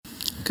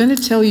I'm going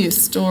to tell you a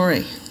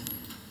story.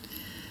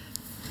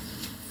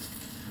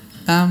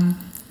 And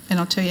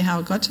I'll tell you how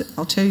I got to.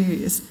 I'll tell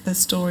you a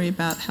story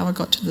about how I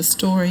got to the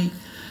story.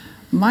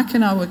 Mike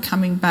and I were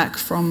coming back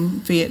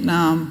from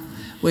Vietnam,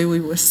 where we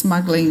were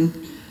smuggling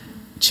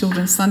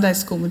children's Sunday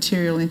school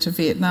material into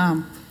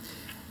Vietnam.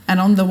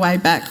 And on the way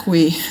back,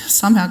 we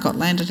somehow got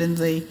landed in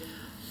the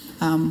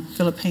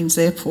Philippines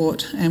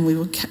airport, and we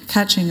were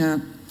catching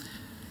a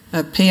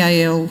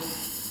PAL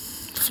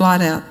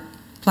flight out,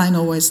 plane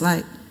always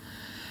late.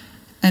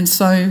 And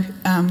so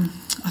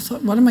I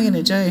thought, what am I going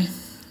to do?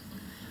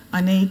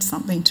 I need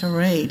something to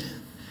read.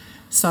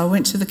 So I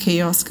went to the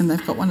kiosk, and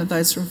they've got one of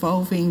those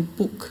revolving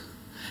book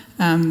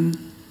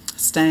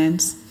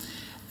stands.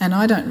 And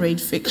I don't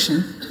read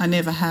fiction, I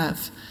never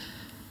have.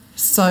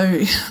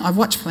 So I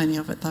watch plenty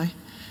of it though.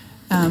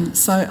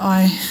 So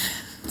I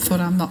thought,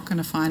 I'm not going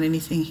to find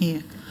anything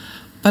here.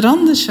 But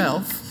on the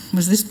shelf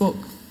was this book,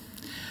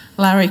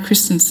 Larry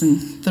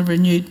Christensen, The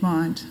Renewed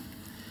Mind.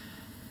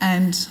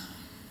 And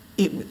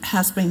it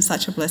has been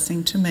such a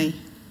blessing to me,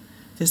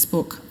 this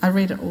book. I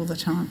read it all the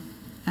time,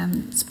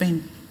 and it's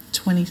been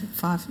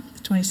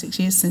 26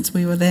 years since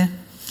we were there.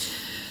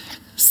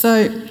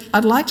 So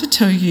I'd like to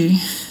tell you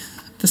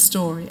the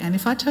story, and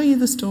if I tell you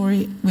the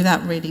story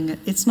without reading it,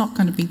 it's not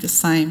going to be the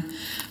same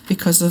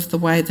because of the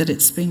way that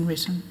it's been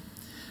written.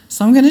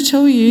 So I'm going to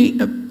tell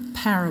you a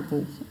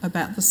parable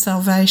about the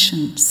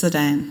Salvation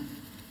sedan.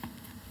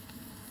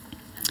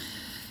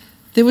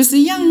 There was a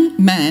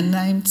young man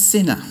named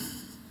Sinner.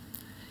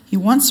 He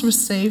once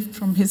received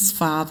from his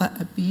father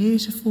a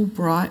beautiful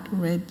bright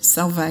red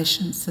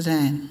Salvation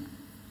sedan.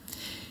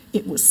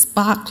 It was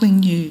sparkling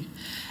new,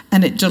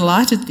 and it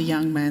delighted the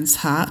young man's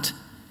heart,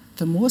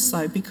 the more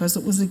so because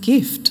it was a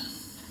gift.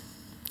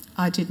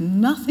 I did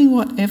nothing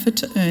whatever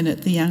to earn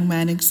it, the young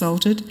man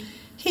exulted.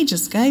 He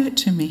just gave it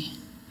to me.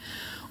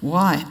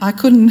 Why, I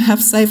couldn't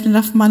have saved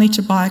enough money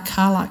to buy a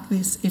car like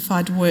this if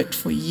I'd worked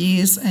for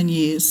years and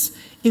years.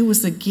 It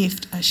was a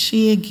gift, a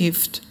sheer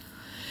gift.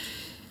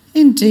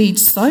 Indeed,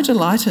 so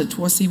delighted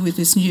was he with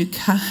his new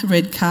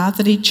red car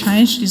that he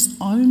changed his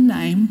own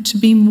name to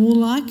be more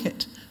like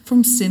it,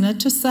 from sinner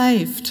to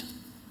saved.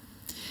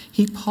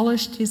 He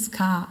polished his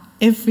car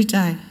every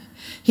day.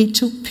 He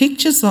took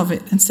pictures of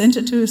it and sent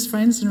it to his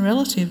friends and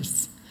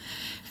relatives.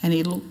 And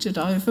he looked it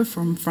over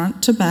from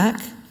front to back.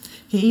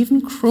 He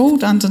even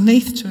crawled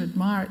underneath to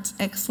admire its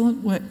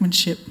excellent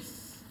workmanship.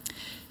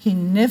 He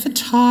never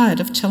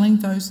tired of telling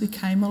those who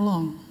came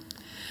along,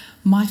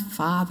 "My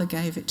father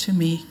gave it to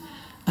me,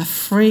 a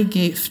free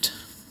gift."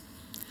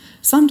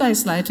 Some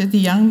days later, the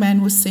young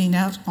man was seen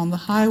out on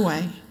the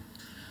highway,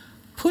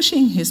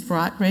 pushing his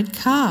bright red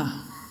car.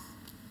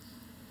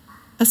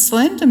 A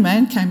slender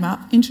man came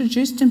up,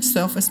 introduced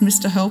himself as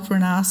Mr. Helper,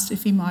 and asked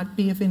if he might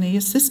be of any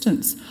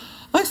assistance.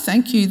 "Oh,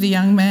 thank you," the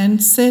young man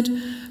said,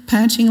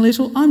 panting a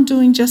little. "I'm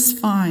doing just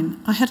fine.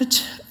 I had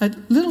a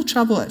little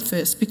trouble at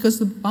first because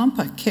the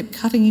bumper kept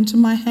cutting into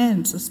my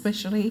hands,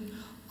 especially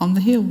on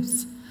the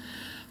hills.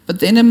 But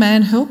then a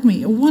man helped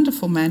me, a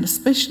wonderful man, a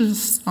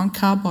specialist on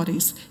car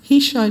bodies. He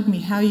showed me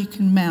how you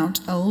can mount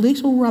a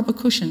little rubber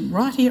cushion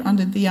right here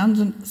under the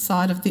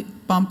underside of the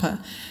bumper,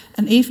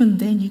 and even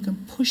then you can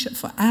push it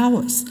for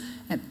hours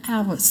and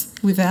hours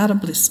without a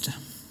blister."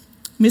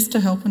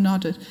 Mr. Helper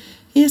nodded.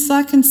 "Yes,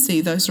 I can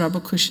see those rubber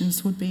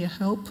cushions would be a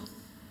help.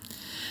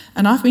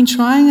 And I've been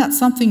trying out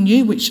something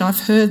new which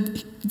I've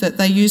heard that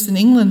they use in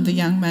England," the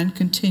young man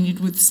continued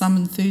with some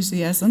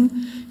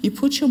enthusiasm. "You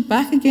put your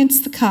back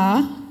against the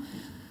car,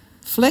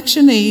 flex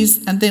your knees,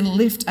 and then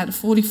lift at a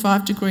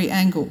 45-degree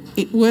angle.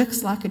 It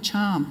works like a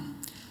charm,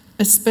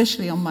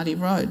 especially on muddy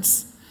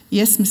roads."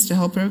 "Yes," Mr.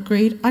 Helper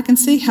agreed. "I can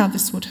see how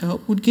this would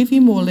help, would give you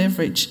more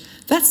leverage."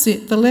 "That's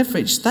it, the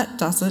leverage, that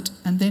does it.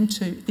 And then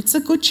too, it's a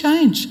good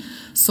change,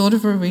 sort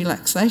of a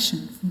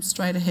relaxation from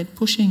straight ahead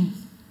pushing."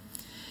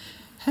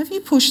 "Have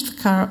you pushed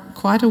the car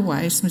quite a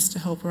ways?" Mr.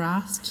 Helper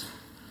asked.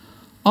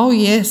 "Oh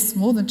yes,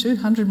 more than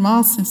 200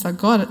 miles since I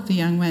got it," the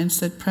young man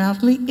said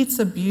proudly. "It's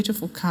a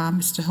beautiful car,"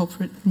 Mr.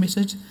 Helper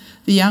admitted.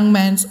 The young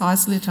man's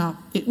eyes lit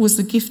up. "It was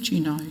a gift, you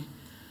know.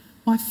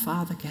 My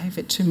father gave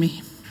it to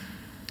me."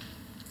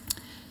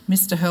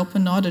 Mr. Helper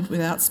nodded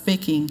without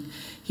speaking.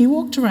 He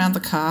walked around the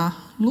car,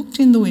 looked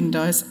in the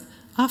windows.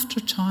 After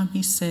a time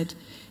he said,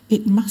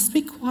 "It must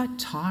be quite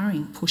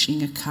tiring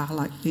pushing a car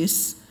like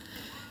this."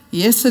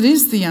 "Yes, it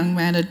is," the young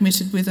man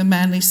admitted with a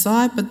manly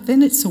sigh, "but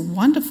then it's a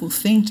wonderful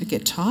thing to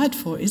get tired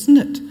for, isn't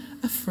it?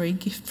 A free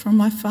gift from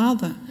my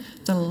father.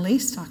 The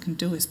least I can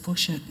do is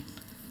push it."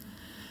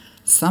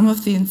 Some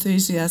of the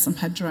enthusiasm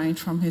had drained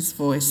from his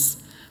voice,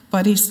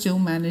 but he still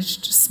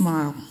managed to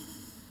smile.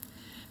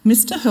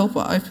 Mr.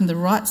 Helper opened the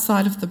right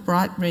side of the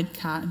bright red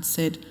car and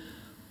said,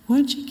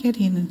 "Won't you get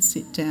in and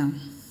sit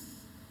down?"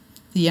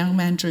 The young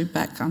man drew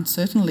back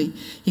uncertainly.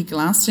 He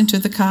glanced into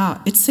the car.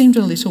 It seemed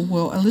a little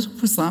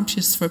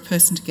presumptuous for a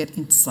person to get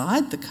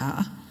inside the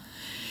car.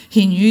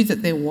 He knew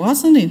that there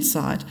was an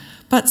inside,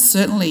 but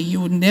certainly you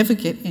would never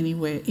get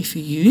anywhere if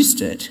you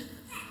used it.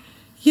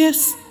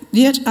 "Yes,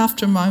 Yet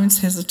after a moment's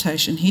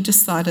hesitation, he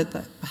decided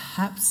that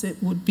perhaps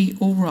it would be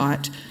all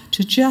right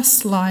to just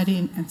slide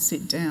in and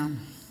sit down.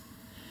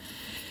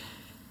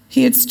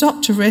 He had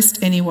stopped to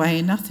rest anyway,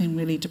 and nothing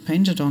really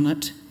depended on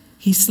it.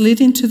 He slid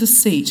into the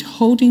seat,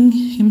 holding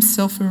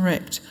himself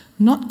erect,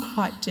 not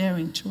quite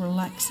daring to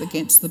relax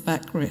against the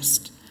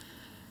backrest.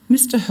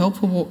 Mr.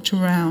 Helper walked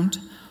around,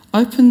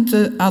 opened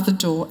the other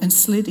door and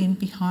slid in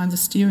behind the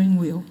steering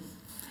wheel.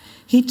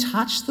 He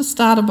touched the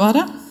starter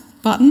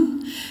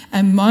button,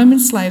 and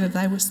moments later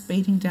they were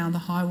speeding down the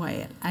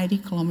highway at 80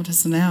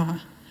 kilometres an hour.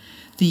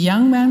 The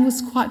young man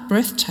was quite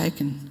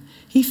breathtaking.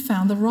 He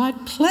found the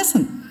ride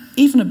pleasant,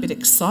 even a bit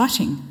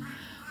exciting,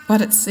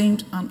 but it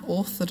seemed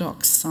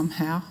unorthodox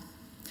somehow.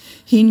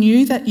 He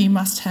knew that you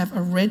must have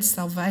a red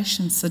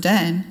Salvation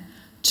sedan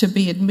to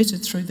be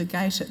admitted through the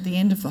gate at the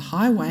end of the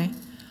highway,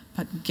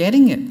 but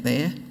getting it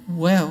there,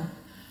 well,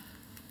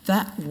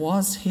 that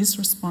was his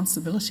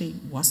responsibility,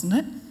 wasn't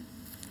it?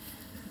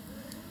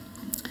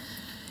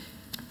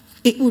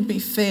 It would be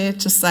fair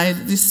to say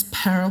that this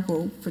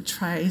parable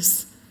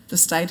portrays the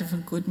state of a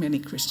good many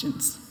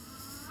Christians.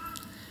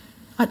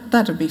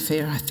 That would be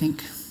fair, I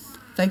think.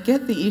 They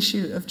get the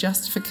issue of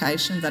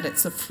justification, that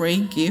it's a free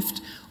gift,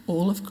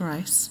 all of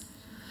grace.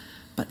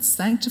 But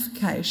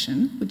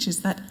sanctification, which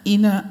is that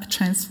inner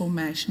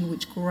transformation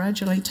which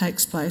gradually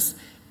takes place,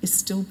 is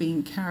still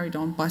being carried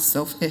on by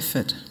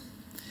self-effort.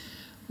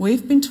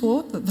 We've been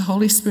taught that the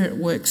Holy Spirit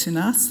works in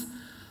us,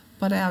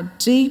 but our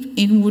deep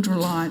inward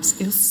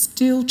reliance is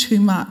still too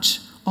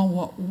much on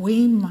what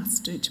we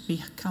must do to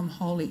become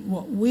holy,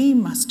 what we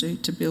must do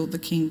to build the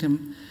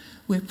kingdom.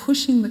 We're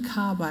pushing the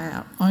car by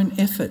our own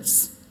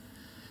efforts.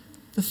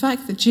 The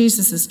fact that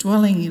Jesus is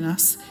dwelling in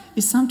us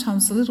is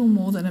sometimes a little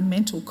more than a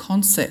mental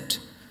concept.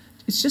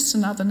 It's just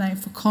another name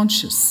for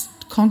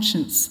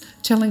conscience,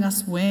 telling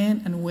us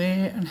when and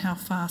where and how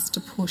fast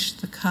to push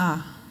the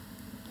car.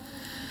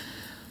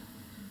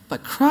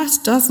 But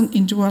Christ doesn't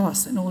indwell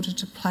us in order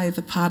to play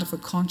the part of a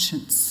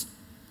conscience,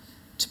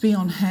 to be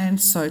on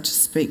hand, so to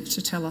speak,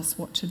 to tell us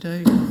what to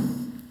do.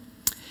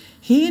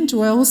 He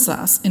indwells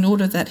us in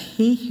order that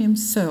he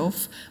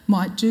himself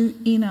might do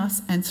in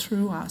us and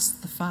through us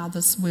the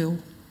Father's will.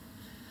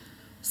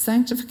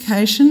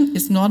 Sanctification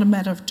is not a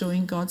matter of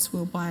doing God's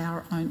will by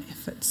our own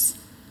efforts,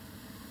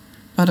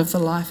 but of the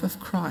life of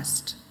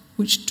Christ,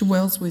 which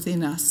dwells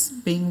within us,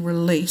 being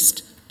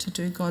released to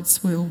do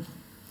God's will.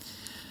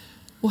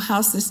 Well,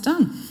 how's this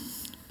done?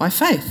 By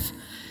faith.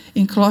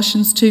 In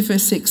Colossians 2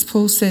 verse 6,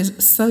 Paul says,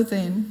 "So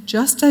then,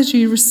 just as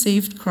you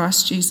received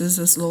Christ Jesus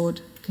as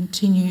Lord,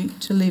 continue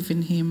to live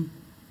in him.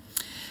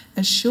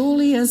 As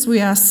surely as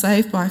we are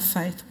saved by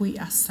faith, we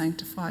are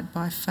sanctified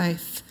by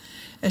faith.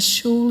 As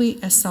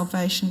surely as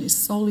salvation is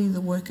solely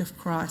the work of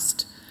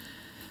Christ,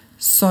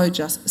 so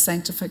just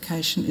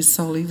sanctification is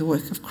solely the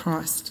work of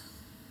Christ."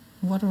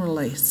 What a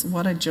release,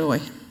 what a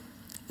joy.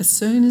 As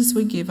soon as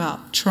we give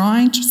up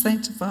trying to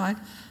sanctify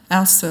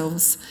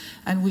ourselves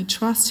and we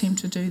trust him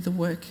to do the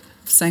work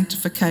of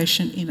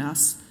sanctification in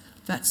us,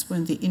 that's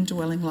when the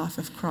indwelling life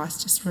of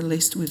Christ is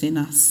released within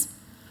us.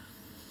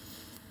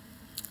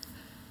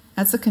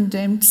 As a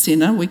condemned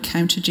sinner, we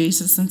came to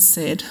Jesus and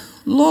said,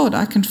 "Lord,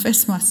 I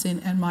confess my sin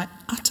and my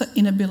utter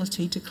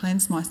inability to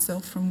cleanse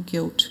myself from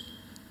guilt.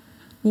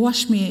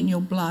 Wash me in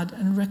your blood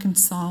and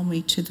reconcile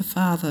me to the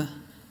Father."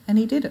 And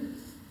he did it.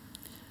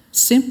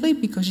 Simply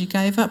because you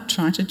gave up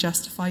trying to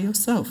justify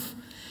yourself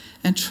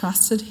and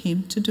trusted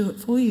him to do it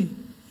for you.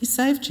 He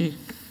saved you.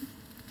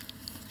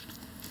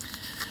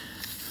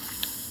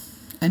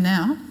 And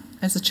now,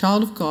 as a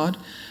child of God,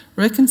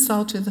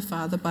 reconciled to the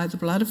Father by the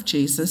blood of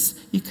Jesus,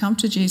 you come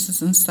to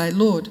Jesus and say,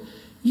 "Lord,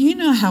 you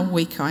know how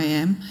weak I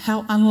am,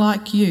 how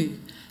unlike you,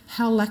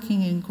 how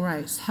lacking in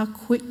grace, how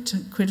quick to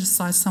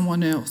criticise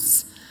someone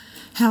else,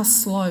 how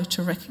slow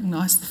to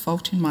recognise the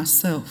fault in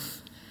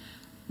myself.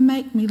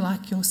 Make me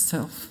like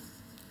yourself."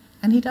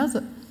 And he does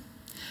it.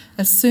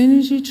 As soon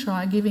as you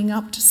try giving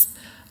up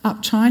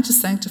trying to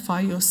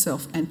sanctify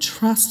yourself and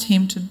trust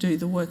him to do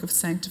the work of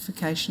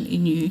sanctification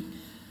in you,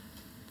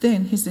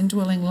 then his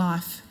indwelling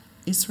life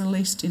is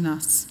released in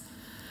us.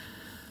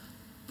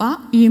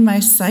 But you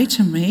may say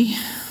to me,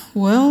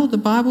 well, the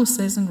Bible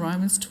says in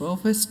Romans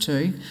 12 verse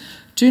 2,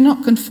 "Do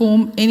not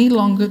conform any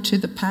longer to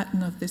the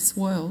pattern of this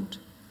world,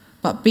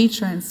 but be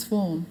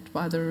transformed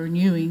by the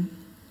renewing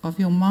of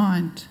your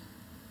mind."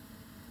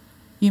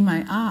 You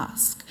may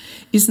ask,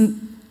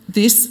 isn't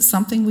this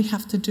something we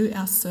have to do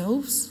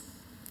ourselves?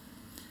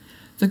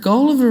 The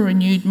goal of a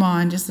renewed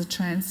mind is a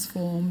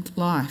transformed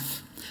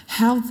life.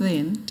 How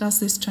then does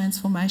this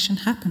transformation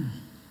happen?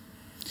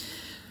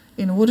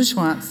 In order to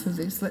answer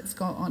this, let's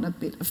go on a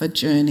bit of a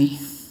journey.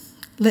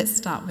 Let's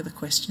start with a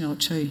question or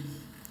two.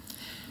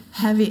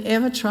 Have you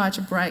ever tried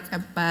to break a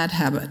bad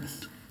habit?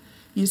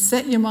 You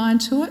set your mind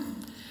to it,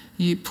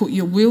 you put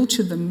your will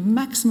to the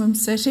maximum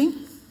setting,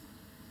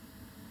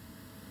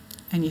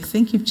 and you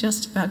think you've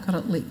just about got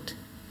it licked.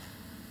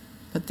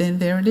 But then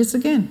there it is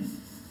again.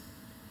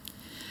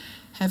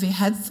 Have you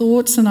had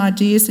thoughts and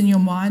ideas in your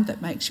mind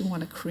that makes you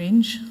want to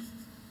cringe?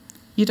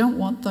 You don't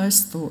want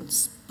those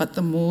thoughts, but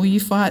the more you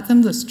fight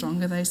them, the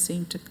stronger they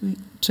seem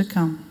to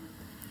come.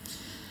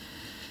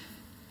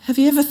 Have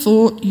you ever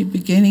thought you're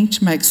beginning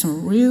to make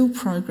some real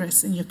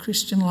progress in your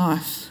Christian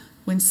life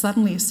when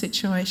suddenly a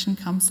situation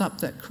comes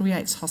up that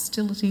creates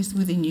hostilities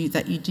within you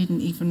that you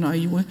didn't even know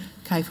you were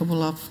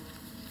capable of?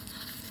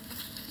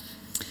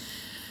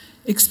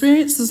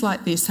 Experiences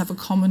like this have a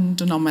common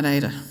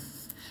denominator.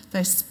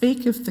 They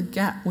speak of the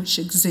gap which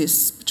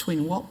exists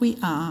between what we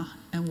are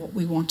and what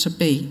we want to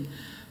be.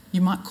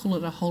 You might call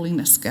it a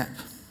holiness gap.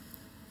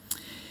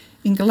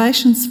 In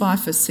Galatians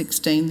 5 verse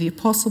 16, the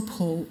Apostle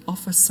Paul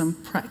offers some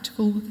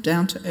practical,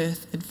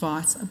 down-to-earth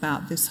advice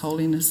about this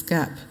holiness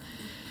gap.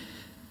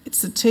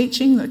 It's a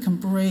teaching that can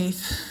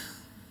breathe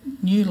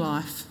new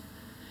life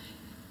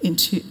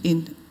into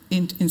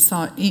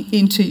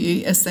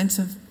you, a sense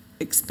of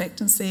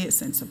expectancy, a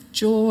sense of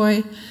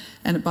joy,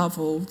 and above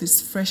all,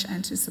 this fresh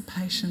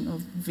anticipation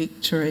of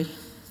victory.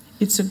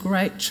 It's a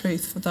great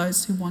truth for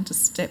those who want to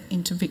step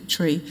into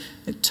victory,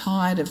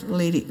 tired of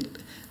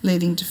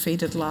leading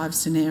defeated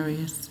lives in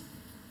areas.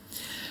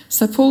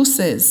 So Paul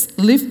says,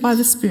 live by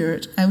the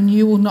Spirit and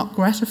you will not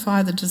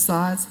gratify the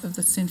desires of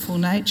the sinful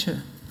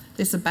nature.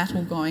 There's a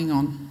battle going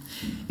on.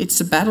 It's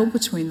a battle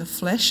between the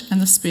flesh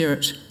and the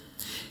spirit.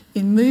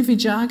 In movie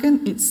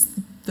jargon, it's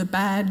the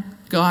bad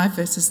guy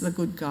versus the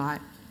good guy.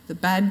 The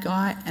bad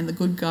guy and the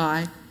good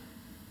guy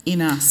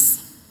in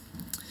us.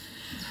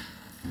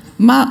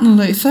 Martin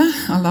Luther,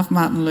 I love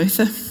Martin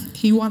Luther,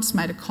 he once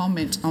made a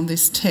comment on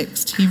this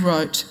text. He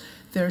wrote,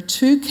 there are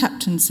two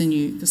captains in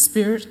you, the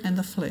spirit and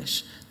the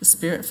flesh. The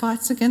spirit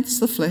fights against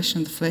the flesh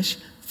and the flesh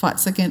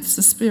fights against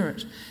the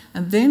spirit.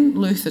 And then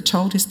Luther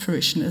told his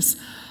parishioners,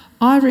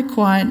 I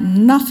require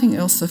nothing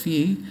else of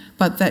you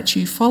but that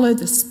you follow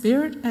the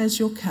Spirit as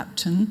your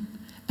captain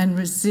and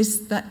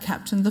resist that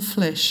captain, the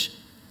flesh,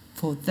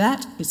 for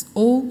that is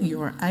all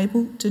you are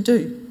able to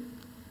do.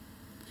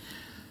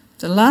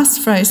 The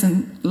last phrase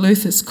in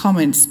Luther's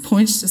comments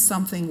points to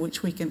something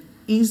which we can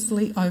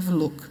easily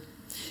overlook.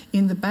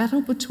 In the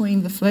battle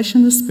between the flesh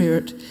and the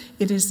spirit,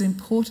 it is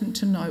important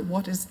to know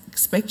what is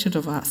expected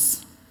of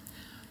us,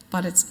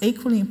 but it's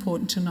equally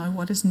important to know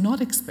what is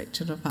not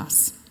expected of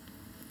us.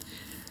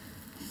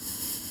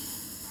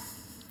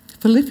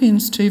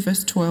 Philippians 2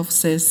 verse 12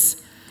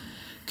 says,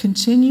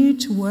 continue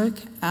to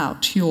work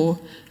out your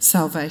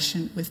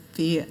salvation with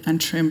fear and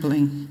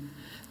trembling.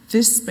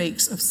 This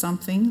speaks of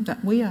something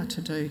that we are to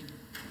do.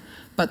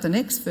 But the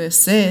next verse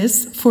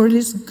says, for it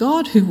is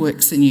God who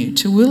works in you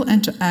to will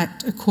and to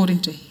act according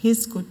to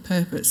his good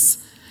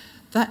purpose.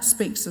 That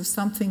speaks of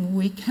something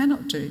we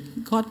cannot do.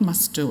 God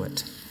must do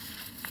it.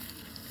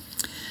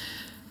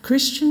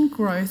 Christian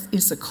growth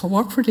is a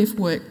cooperative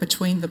work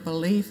between the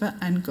believer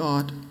and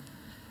God.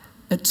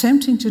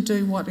 Attempting to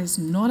do what is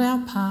not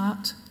our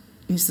part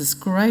is as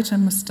great a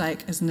mistake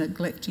as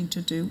neglecting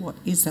to do what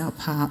is our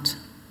part.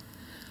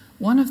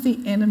 One of the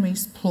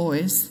enemy's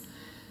ploys,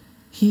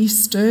 he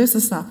stirs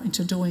us up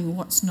into doing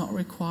what's not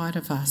required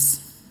of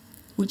us,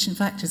 which in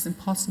fact is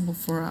impossible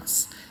for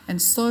us.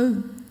 And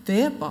so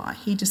thereby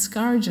he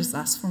discourages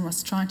us from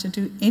us trying to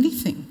do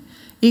anything,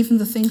 even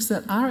the things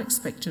that are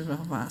expected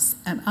of us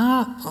and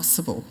are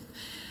possible.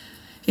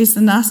 It's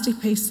a nasty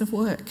piece of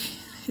work.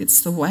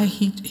 It's the way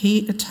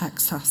he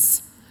attacks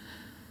us.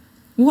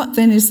 What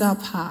then is our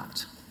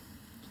part?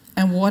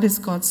 And what is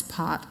God's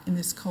part in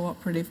this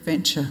cooperative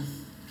venture?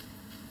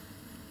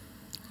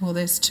 Well,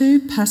 there's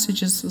two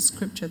passages of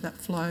scripture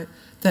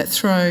that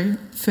throw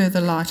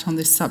further light on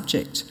this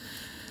subject.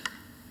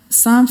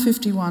 Psalm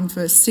 51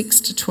 verse 6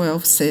 to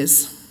 12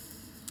 says,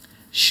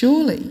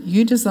 surely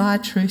you desire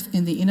truth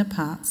in the inner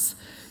parts.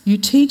 You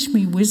teach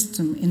me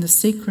wisdom in the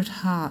secret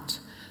heart.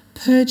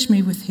 Purge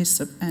me with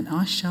hyssop and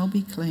I shall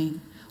be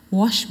clean.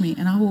 Wash me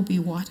and I will be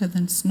whiter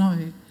than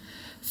snow.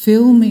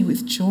 Fill me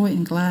with joy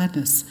and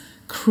gladness.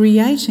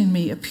 Create in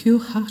me a pure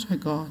heart, O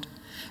God,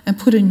 and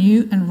put a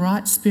new and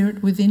right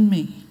spirit within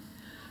me.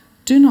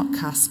 Do not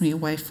cast me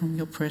away from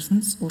your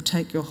presence or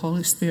take your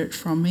Holy Spirit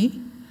from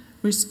me.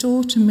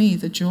 Restore to me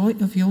the joy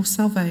of your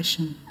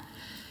salvation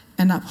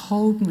and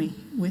uphold me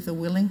with a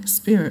willing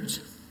spirit.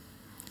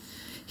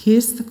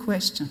 Here's the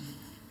question.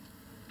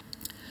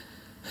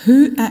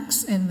 Who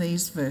acts in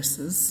these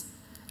verses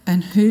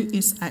and who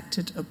is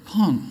acted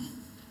upon?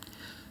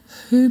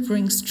 Who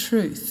brings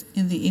truth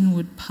in the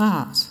inward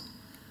part,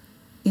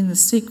 in the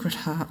secret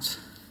heart?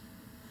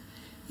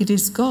 It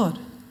is God.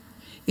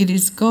 It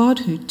is God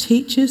who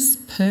teaches,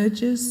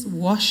 purges,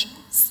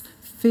 washes,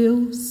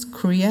 fills,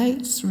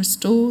 creates,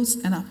 restores,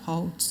 and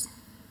upholds.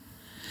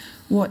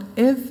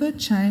 Whatever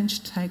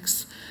change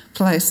takes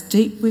place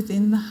deep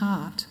within the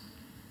heart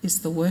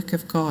is the work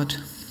of God.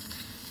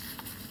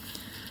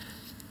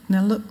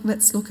 Now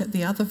let's look at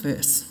the other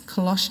verse,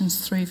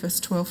 Colossians 3 verse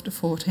 12 to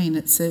 14.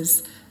 It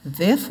says,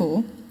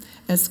 therefore,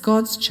 as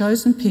God's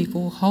chosen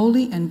people,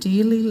 holy and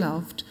dearly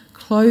loved,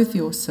 clothe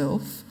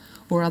yourself,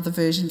 or other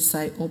versions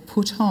say, or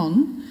put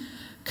on,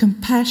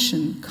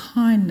 compassion,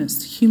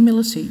 kindness,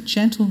 humility,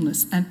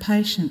 gentleness, and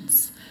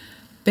patience.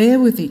 Bear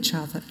with each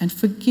other and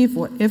forgive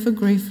whatever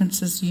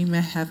grievances you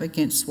may have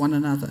against one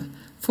another.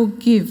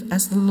 Forgive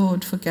as the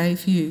Lord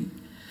forgave you.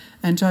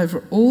 And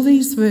over all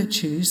these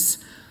virtues,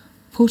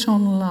 put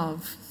on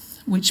love,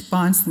 which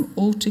binds them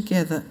all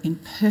together in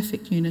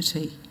perfect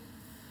unity.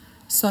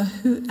 So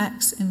who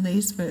acts in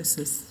these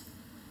verses?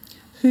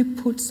 Who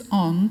puts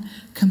on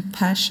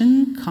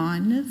compassion,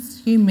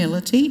 kindness,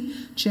 humility,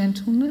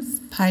 gentleness,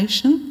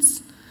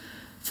 patience,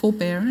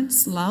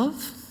 forbearance,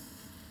 love?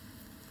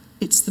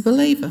 It's the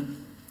believer.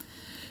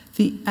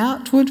 The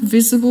outward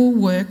visible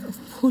work of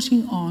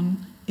putting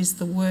on is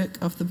the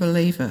work of the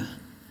believer.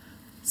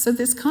 So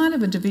there's kind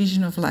of a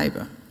division of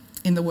labour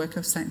in the work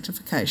of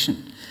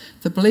sanctification.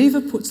 The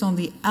believer puts on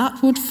the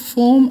outward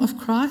form of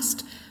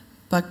Christ,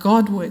 but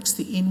God works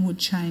the inward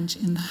change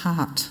in the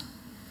heart.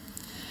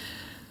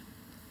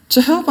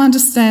 To help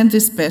understand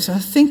this better,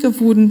 think of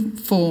wooden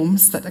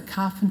forms that a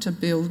carpenter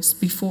builds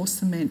before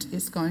cement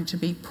is going to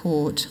be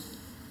poured.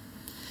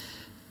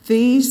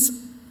 These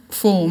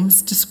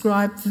forms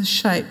describe the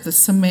shape the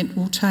cement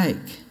will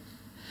take.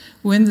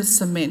 When the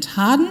cement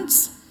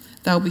hardens,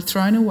 they'll be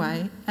thrown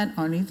away and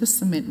only the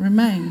cement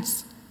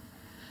remains.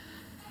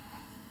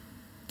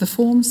 The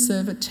forms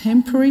serve a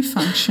temporary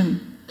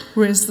function,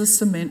 whereas the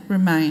cement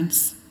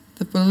remains.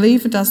 The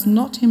believer does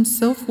not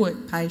himself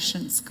work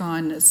patience,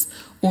 kindness,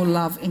 or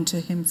love into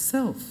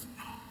himself.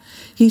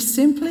 He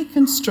simply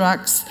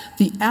constructs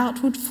the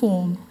outward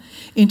form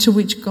into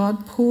which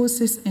God pours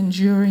his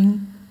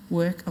enduring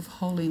work of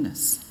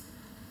holiness.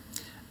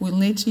 We'll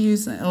need to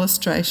use an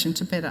illustration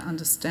to better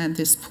understand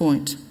this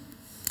point.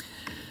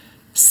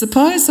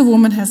 Suppose a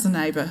woman has a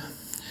neighbour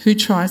who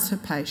tries her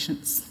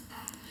patience.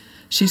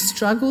 She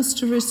struggles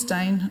to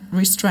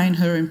restrain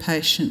her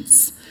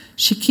impatience.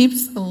 She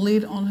keeps a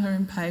lid on her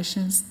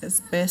impatience as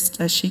best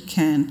as she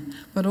can,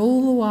 but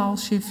all the while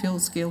she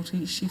feels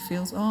guilty. She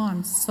feels,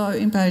 I'm so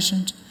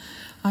impatient.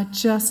 I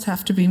just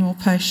have to be more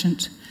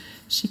patient.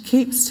 She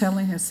keeps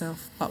telling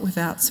herself, but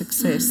without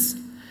success.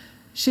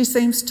 She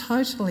seems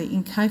totally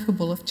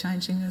incapable of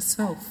changing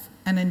herself,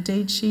 and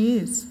indeed she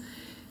is.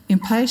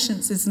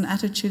 Impatience is an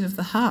attitude of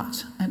the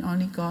heart, and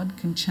only God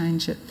can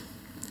change it.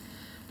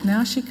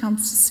 Now she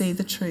comes to see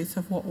the truth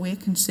of what we're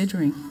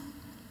considering.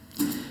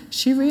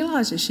 She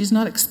realises she's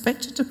not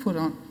expected to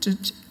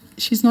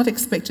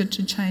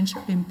change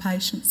her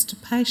impatience to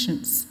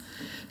patience.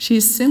 She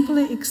is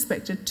simply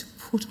expected to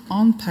put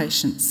on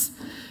patience.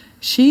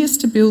 She is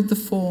to build the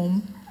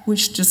form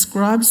which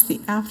describes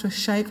the outer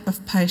shape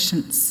of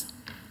patience.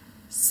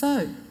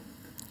 So,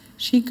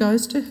 she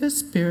goes to her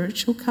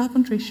spiritual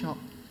carpentry shop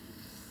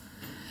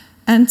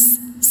and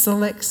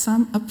selects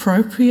some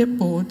appropriate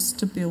boards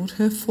to build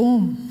her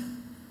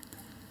form.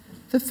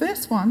 The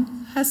first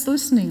one has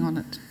listening on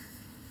it.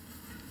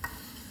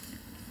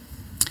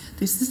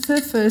 This is her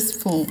first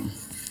form,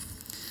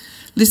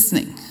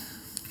 listening.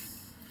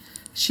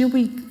 She'll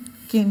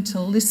begin to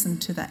listen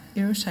to that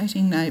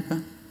irritating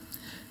neighbour.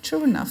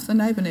 True enough, the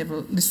neighbour never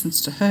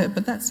listens to her,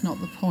 but that's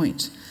not the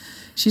point.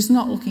 She's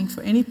not looking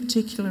for any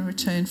particular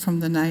return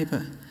from the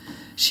neighbour.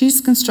 She's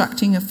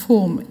constructing a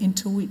form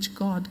into which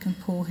God can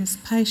pour his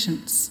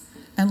patience,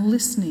 and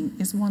listening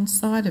is one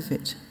side of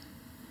it.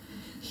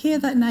 Hear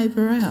that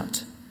neighbour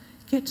out.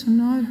 Get to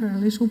know her a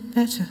little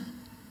better.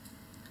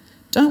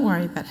 Don't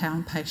worry about how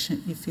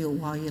impatient you feel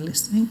while you're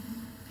listening.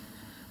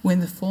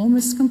 When the form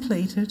is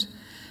completed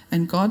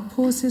and God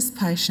pours his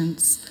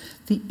patience,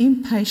 the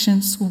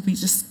impatience will be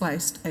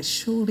displaced as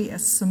surely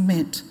as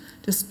cement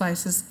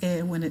displaces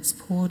air when it's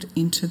poured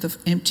into the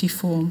empty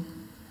form.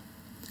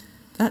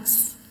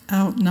 That's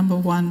our number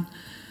one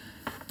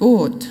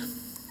board.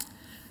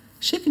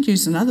 She could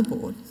use another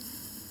board,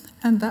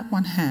 and that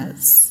one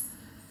has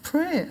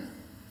prayer.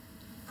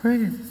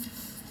 Prayer.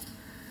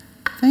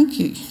 Thank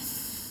you.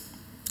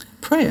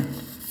 Prayer.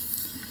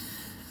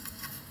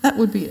 That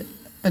would be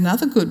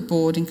another good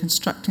board in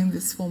constructing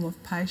this form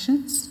of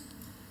patience.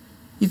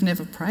 You've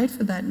never prayed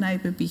for that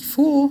neighbour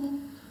before,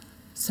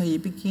 so you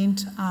begin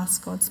to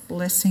ask God's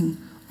blessing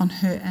on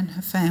her and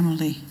her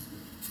family.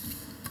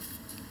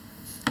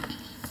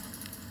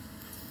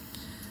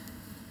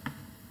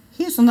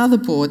 Here's another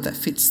board that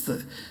fits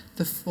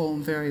the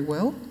form very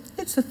well.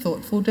 It's a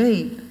thoughtful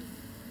deed.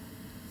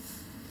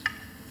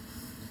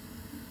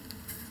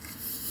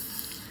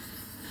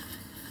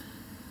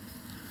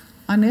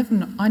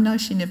 I know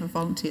she never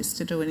volunteers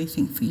to do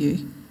anything for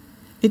you.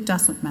 It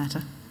doesn't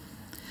matter.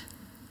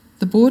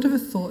 The board of a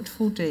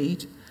thoughtful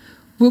deed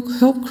will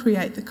help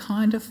create the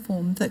kind of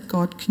form that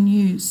God can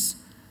use.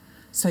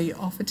 So you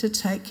offer to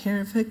take care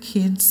of her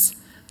kids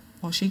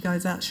while she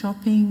goes out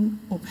shopping,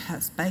 or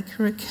perhaps bake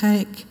her a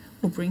cake,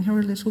 or bring her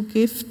a little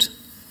gift.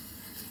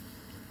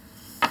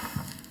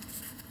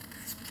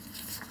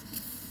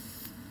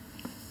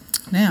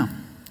 Now,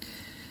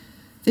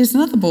 there's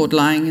another board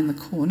lying in the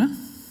corner.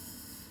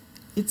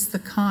 It's the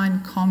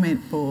kind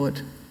comment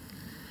board.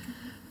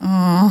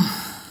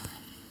 Oh,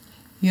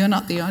 you're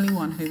not the only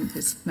one whom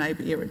this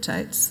neighbour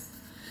irritates.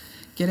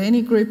 Get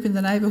any group in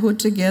the neighbourhood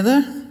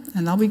together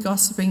and they'll be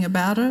gossiping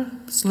about her,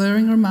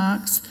 slurring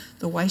remarks,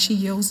 the way she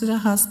yells at her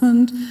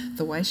husband,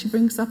 the way she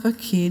brings up her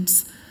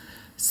kids.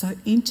 So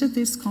into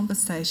this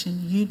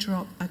conversation, you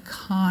drop a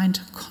kind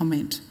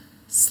comment,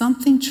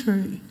 something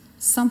true,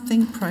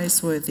 something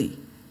praiseworthy.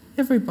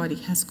 Everybody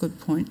has good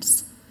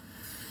points.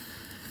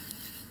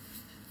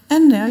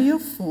 And now your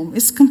form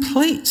is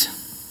complete,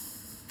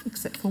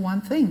 except for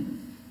one thing.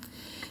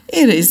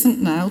 It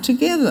isn't nailed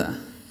together.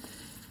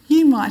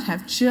 You might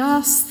have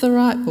just the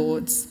right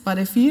boards, but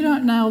if you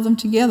don't nail them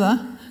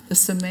together, the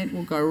cement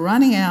will go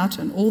running out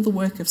and all the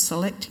work of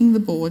selecting the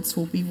boards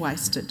will be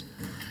wasted.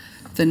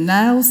 The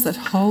nails that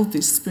hold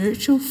this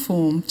spiritual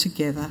form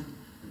together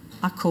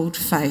are called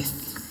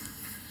faith.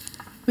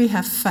 We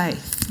have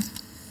faith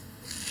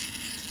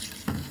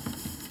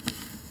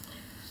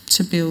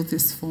to build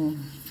this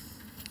form.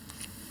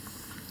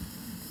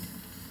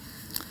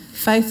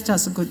 Faith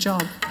does a good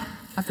job.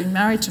 I've been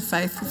married to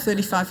Faith for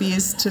 35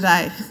 years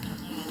today.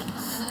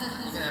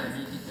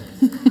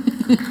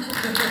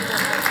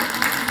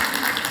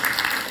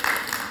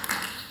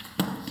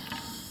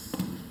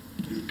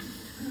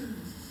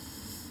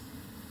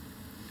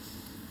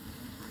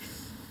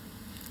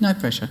 No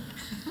pressure.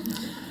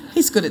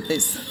 He's good at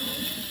this.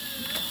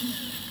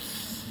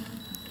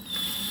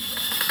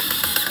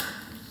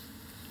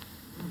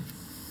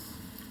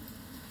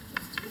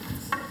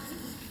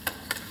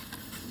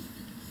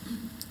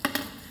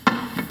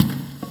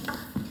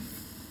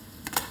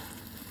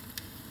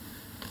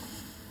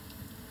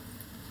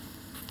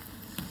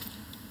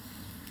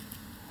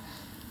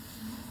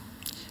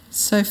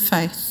 So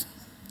faith.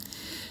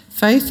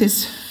 Faith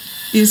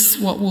is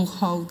what will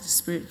hold the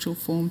spiritual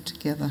form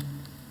together.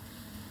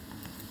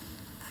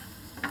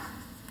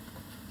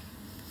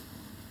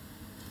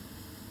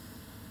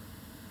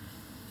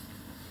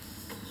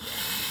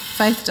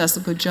 Faith does a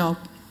good job.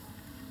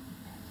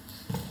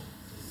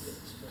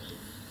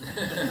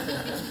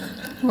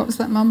 What was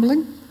that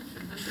mumbling?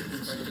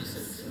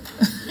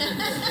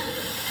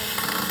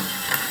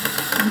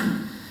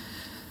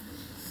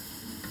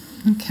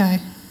 Okay.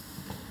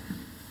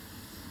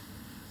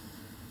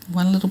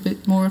 One little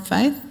bit more of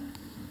faith.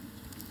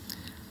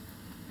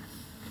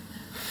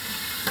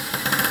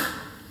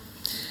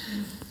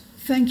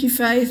 Thank you,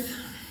 Faith.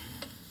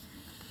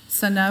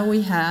 So now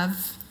we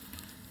have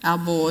our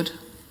board.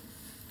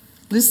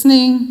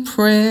 Listening,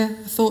 prayer,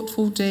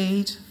 thoughtful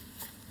deed,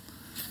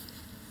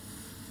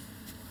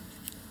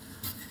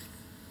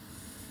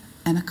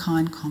 and a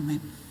kind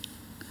comment.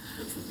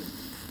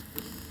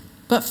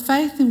 But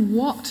faith in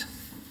what,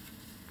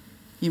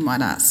 you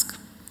might ask?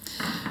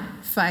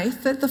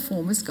 Faith that the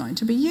form is going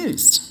to be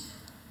used.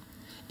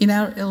 In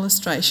our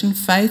illustration,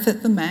 faith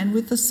that the man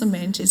with the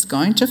cement is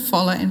going to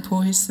follow and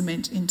pour his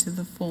cement into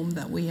the form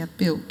that we have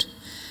built.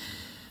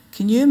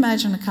 Can you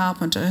imagine a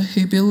carpenter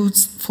who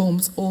builds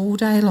forms all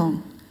day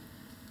long,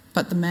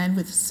 but the man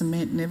with the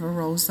cement never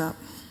rolls up?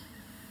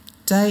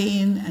 Day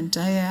in and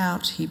day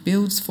out, he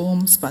builds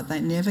forms, but they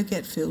never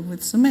get filled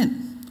with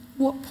cement.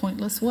 What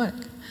pointless work.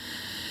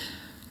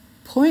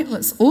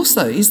 Pointless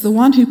also is the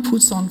one who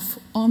puts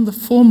on the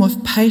form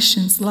of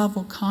patience, love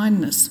or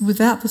kindness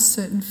without the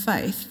certain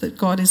faith that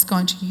God is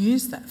going to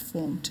use that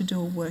form to do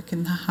a work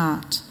in the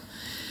heart.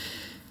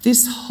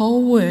 This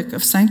whole work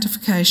of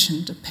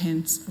sanctification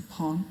depends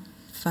upon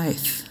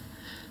faith.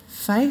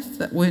 Faith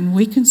that when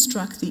we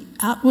construct the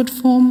outward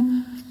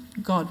form,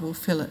 God will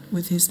fill it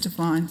with his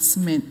divine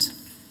cement.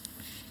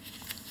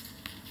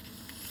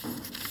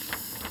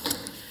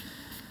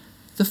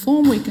 The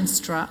form we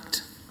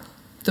construct,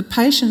 the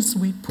patience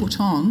we put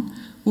on,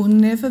 will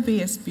never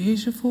be as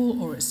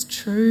beautiful or as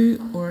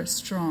true or as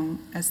strong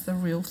as the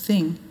real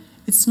thing.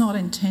 It's not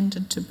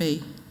intended to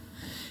be.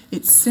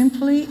 It's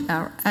simply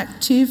our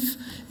active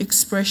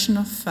expression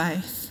of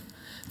faith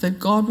that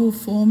God will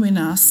form in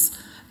us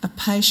a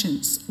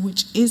patience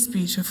which is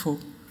beautiful,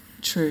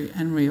 true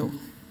and real.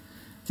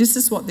 This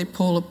is what the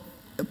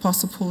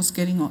Apostle Paul's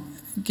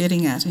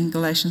getting at in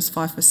Galatians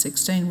 5 verse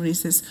 16 when he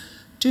says,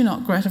 do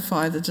not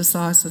gratify the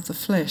desires of the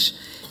flesh.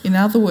 In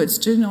other words,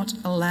 do not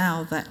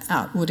allow that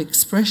outward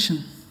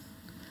expression.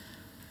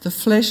 The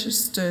flesh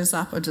stirs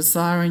up a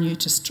desire in you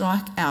to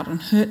strike out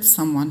and hurt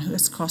someone who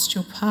has crossed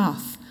your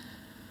path.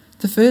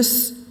 The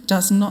verse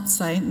does not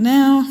say,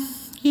 now,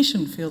 you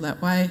shouldn't feel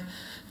that way.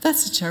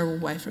 That's a terrible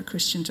way for a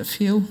Christian to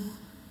feel.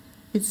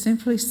 It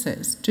simply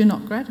says, do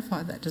not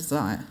gratify that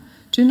desire.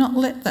 Do not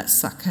let that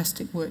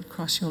sarcastic word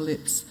cross your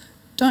lips.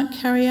 Don't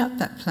carry out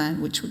that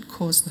plan which would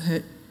cause the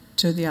hurt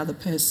to the other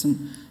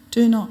person.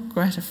 Do not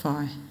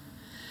gratify.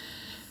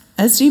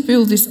 As you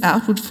build this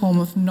outward form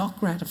of not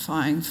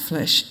gratifying the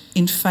flesh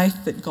in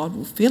faith that God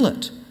will fill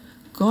it,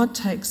 God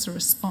takes the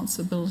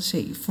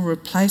responsibility for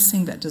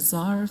replacing that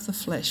desire of the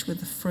flesh with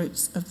the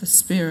fruits of the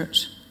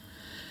Spirit.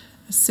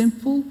 A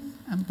simple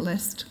and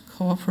blessed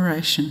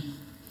cooperation.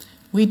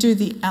 We do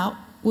the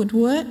outward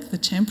work, the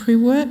temporary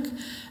work,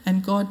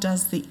 and God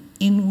does the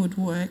inward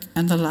work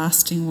and the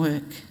lasting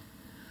work.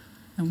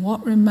 And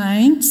what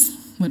remains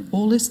when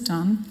all is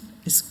done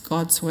is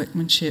God's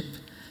workmanship.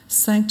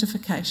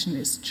 Sanctification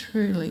is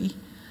truly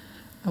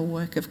a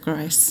work of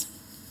grace.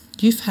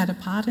 You've had a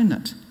part in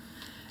it.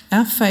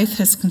 Our faith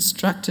has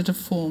constructed a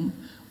form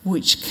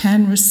which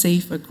can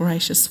receive a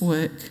gracious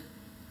work.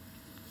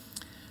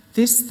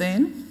 This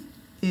then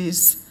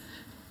is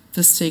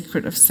the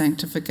secret of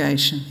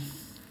sanctification,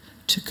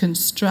 to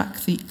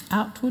construct the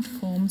outward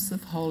forms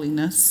of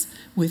holiness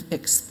with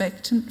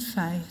expectant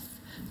faith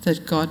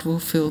that God will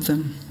fill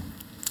them.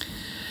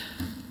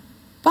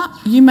 But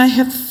you may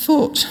have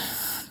thought,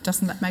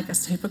 doesn't that make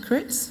us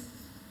hypocrites?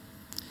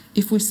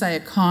 If we say a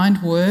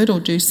kind word or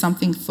do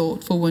something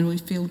thoughtful when we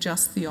feel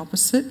just the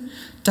opposite,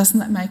 doesn't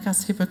that make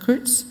us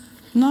hypocrites?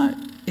 No,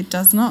 it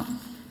does not.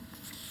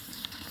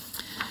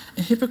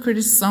 A hypocrite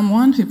is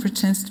someone who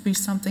pretends to be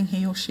something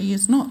he or she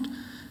is not.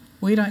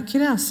 We don't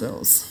kid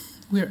ourselves.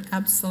 We're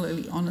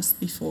absolutely honest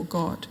before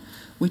God.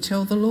 We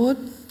tell the Lord,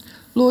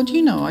 Lord,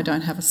 you know I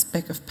don't have a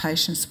speck of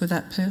patience with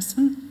that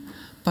person.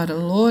 But,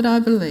 Lord, I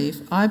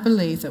believe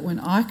that when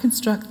I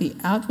construct the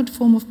outward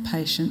form of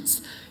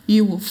patience,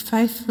 you will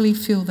faithfully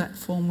fill that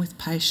form with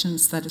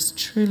patience that is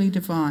truly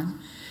divine.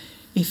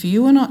 If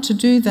you were not to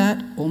do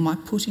that, all my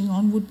putting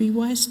on would be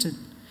wasted.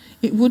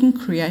 It wouldn't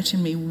create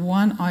in me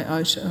one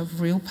iota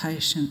of real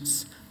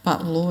patience.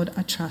 But, Lord,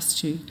 I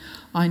trust you.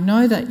 I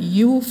know that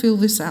you will fill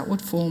this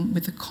outward form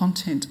with the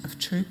content of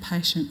true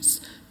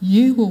patience.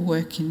 You will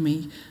work in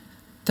me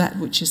that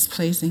which is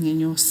pleasing in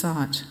your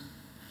sight.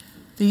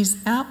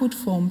 These outward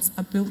forms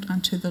are built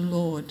unto the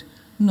Lord,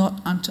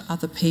 not unto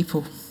other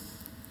people.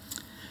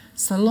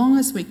 So long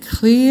as we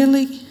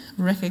clearly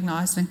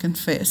recognise and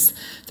confess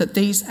that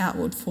these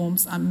outward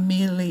forms are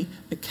merely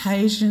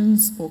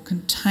occasions or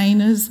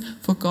containers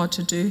for God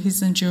to do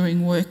his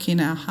enduring work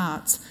in our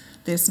hearts,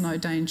 there's no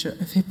danger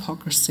of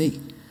hypocrisy.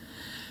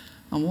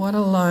 And what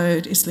a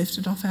load is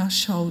lifted off our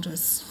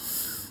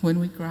shoulders when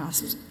we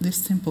grasp this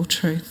simple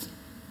truth.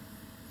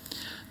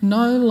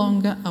 No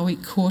longer are we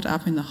caught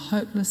up in the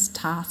hopeless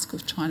task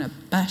of trying to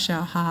bash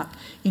our heart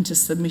into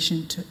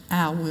submission to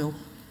our will.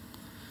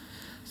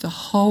 The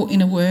whole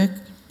inner work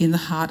in the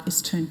heart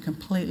is turned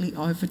completely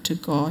over to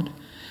God.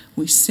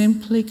 We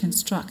simply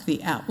construct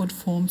the outward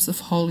forms of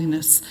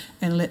holiness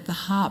and let the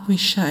heart be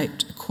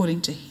shaped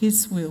according to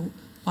his will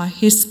by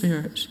his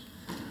Spirit.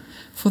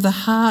 For the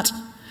heart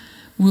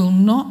will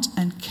not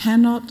and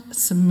cannot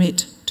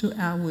submit to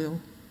our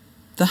will.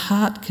 The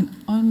heart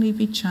can only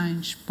be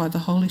changed by the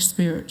Holy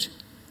Spirit.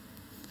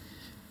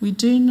 We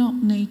do not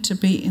need to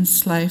be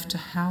enslaved to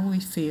how we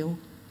feel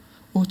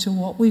or to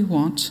what we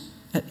want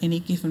at any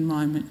given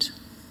moment.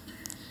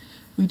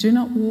 We do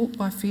not walk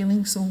by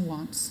feelings or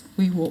wants,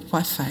 we walk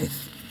by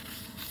faith.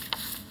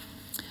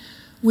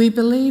 We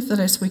believe that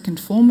as we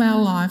conform our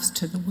lives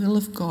to the will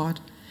of God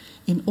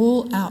in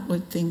all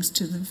outward things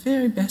to the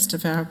very best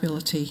of our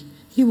ability,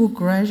 he will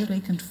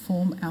gradually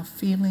conform our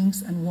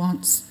feelings and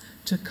wants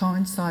to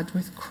coincide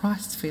with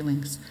Christ's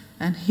feelings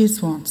and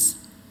his wants.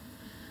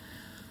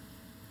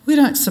 We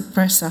don't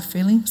suppress our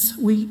feelings,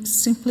 we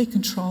simply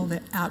control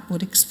their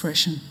outward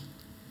expression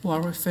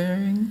while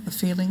referring the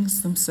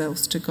feelings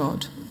themselves to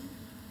God.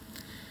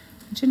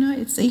 And you know,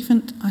 it's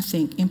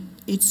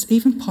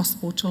even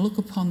possible to look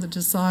upon the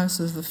desires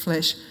of the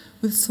flesh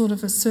with sort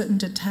of a certain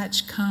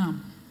detached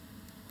calm.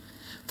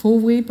 For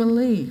we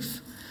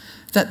believe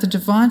that the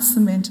divine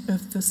cement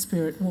of the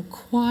Spirit will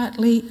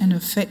quietly and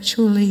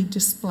effectually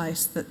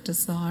displace that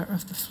desire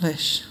of the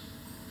flesh.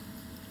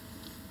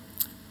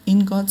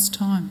 In God's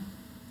time.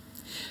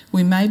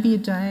 We may be a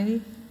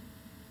day,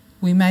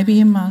 we may be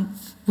a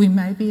month, we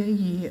may be a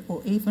year,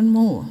 or even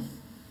more.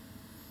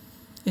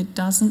 It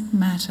doesn't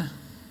matter.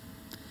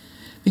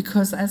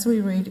 Because as we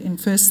read in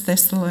 1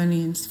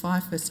 Thessalonians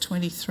 5 verse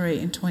 23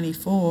 and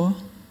 24,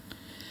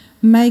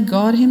 may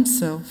God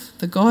himself,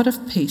 the God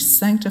of peace,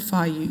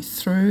 sanctify you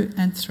through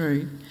and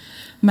through.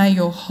 May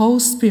your whole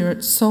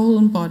spirit, soul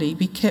and body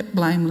be kept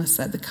blameless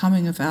at the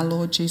coming of our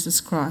Lord Jesus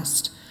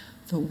Christ.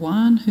 The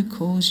one who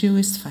calls you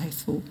is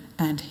faithful,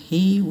 and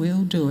he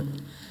will do it.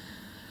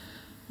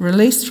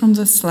 Released from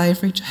the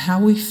slavery to how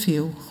we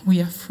feel,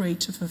 we are free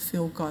to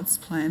fulfill God's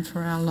plan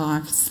for our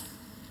lives.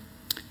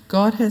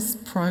 God has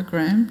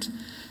programmed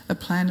a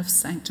plan of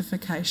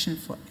sanctification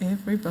for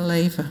every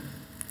believer.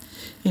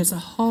 He has a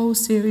whole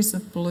series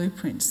of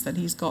blueprints that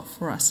he's got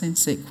for us in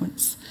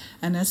sequence.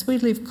 And as we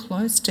live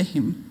close to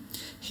him,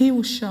 he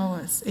will show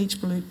us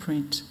each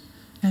blueprint.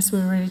 As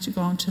we're ready to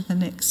go on to the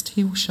next,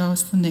 he will show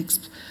us the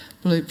next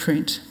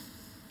blueprint,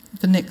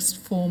 the next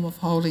form of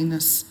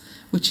holiness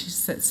which he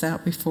sets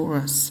out before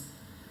us.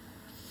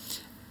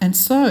 And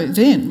so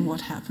then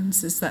what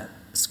happens is that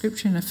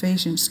scripture in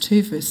Ephesians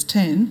 2 verse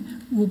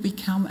 10 will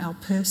become our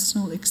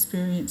personal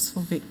experience for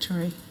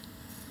victory.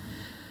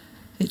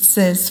 It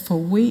says, for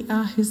we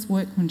are his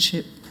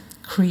workmanship,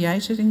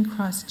 created in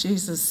Christ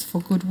Jesus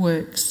for good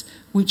works,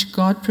 which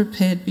God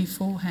prepared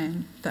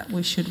beforehand that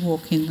we should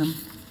walk in them.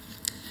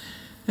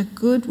 A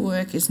good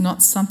work is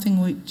not something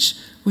which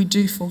we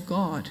do for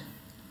God,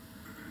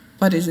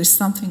 but it is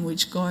something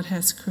which God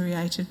has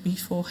created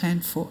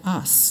beforehand for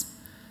us.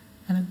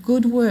 And a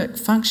good work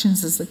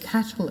functions as a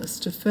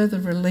catalyst to further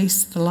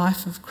release the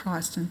life of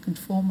Christ and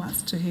conform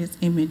us to his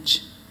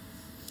image.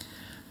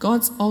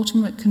 God's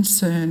ultimate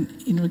concern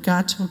in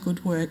regard to a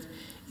good work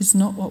is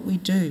not what we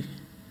do,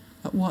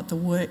 but what the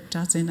work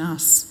does in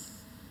us.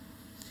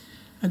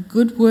 A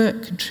good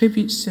work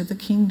contributes to the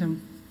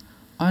kingdom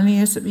only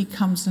as it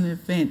becomes an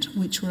event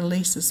which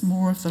releases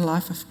more of the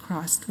life of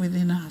Christ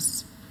within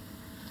us.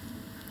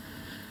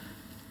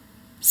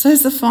 So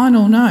as the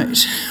final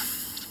note,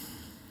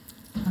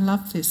 I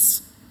love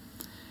this.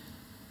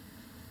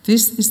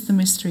 This is the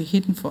mystery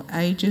hidden for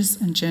ages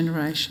and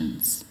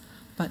generations,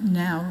 but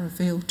now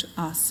revealed to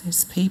us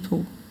as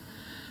people,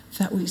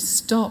 that we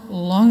stop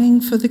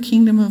longing for the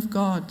kingdom of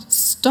God,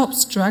 stop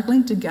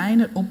struggling to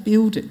gain it or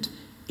build it.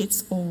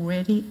 It's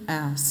already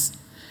ours.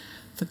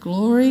 The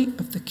glory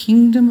of the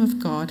kingdom of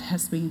God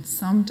has been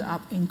summed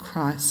up in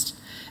Christ,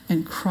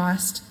 and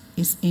Christ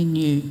is in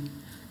you.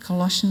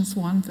 Colossians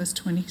 1 verse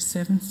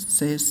 27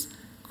 says,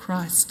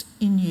 Christ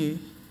in you,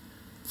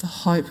 the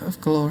hope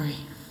of glory.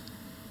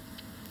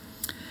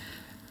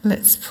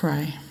 Let's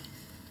pray.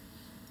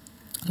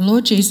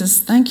 Lord Jesus,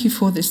 thank you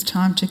for this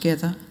time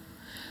together.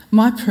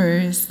 My prayer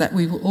is that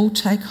we will all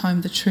take home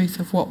the truth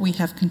of what we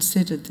have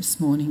considered this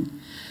morning.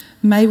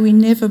 May we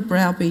never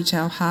browbeat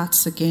our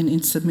hearts again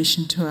in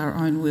submission to our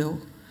own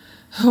will.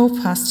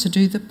 Help us to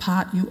do the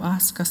part you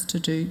ask us to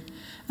do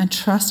and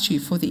trust you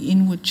for the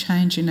inward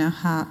change in our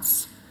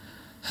hearts.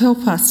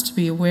 Help us to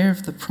be aware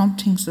of the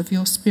promptings of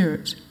your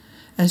Spirit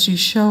as you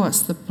show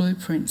us the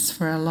blueprints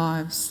for our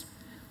lives.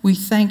 We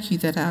thank you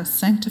that our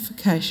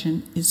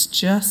sanctification is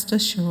just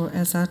as sure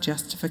as our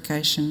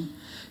justification.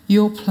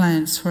 Your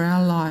plans for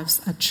our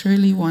lives are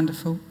truly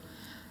wonderful.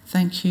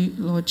 Thank you,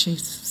 Lord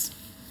Jesus.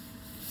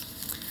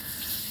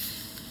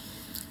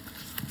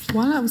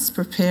 While I was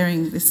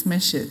preparing this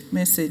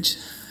message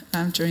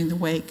during the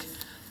week,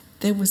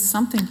 there was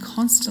something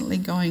constantly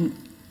going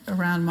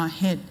around my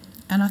head,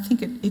 and I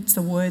think it's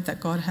a word that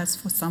God has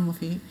for some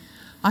of you.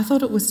 I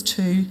thought it was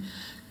 2.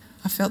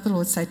 I felt the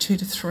Lord say 2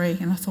 to 3,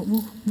 and I thought,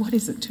 well, what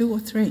is it, 2 or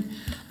 3?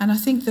 And I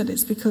think that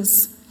it's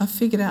because I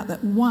figured out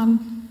that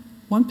one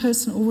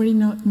person already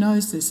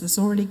knows this, has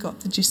already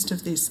got the gist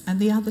of this, and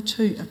the other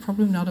 2 are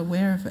probably not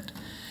aware of it.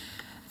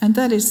 And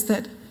that is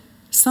that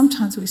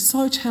sometimes we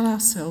so tell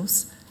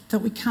ourselves that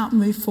we can't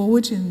move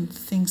forward in the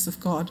things of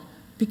God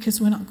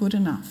because we're not good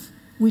enough.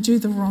 We do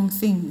the wrong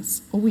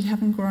things, or we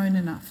haven't grown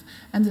enough.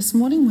 And this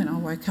morning when I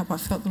woke up, I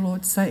felt the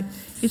Lord say,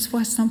 it's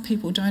why some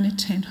people don't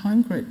attend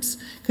home groups,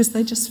 because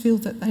they just feel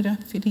that they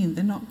don't fit in,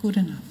 they're not good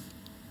enough.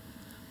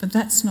 But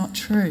that's not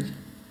true.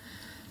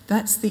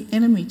 That's the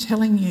enemy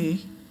telling you,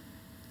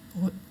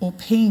 or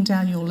peeing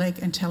down your leg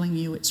and telling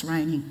you it's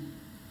raining.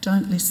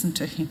 Don't listen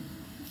to him.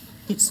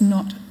 It's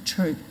not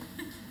true.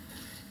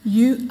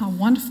 You are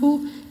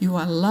wonderful, you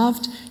are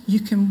loved,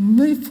 you can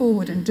move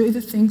forward and do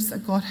the things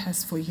that God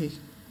has for you.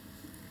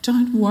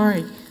 Don't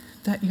worry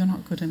that you're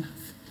not good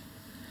enough.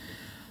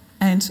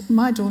 And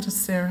my daughter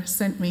Sarah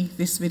sent me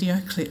this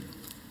video clip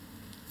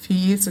a few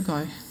years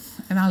ago,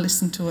 and I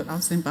listened to it. I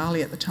was in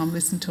Bali at the time,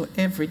 listened to it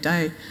every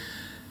day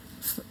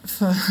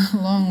for a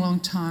long,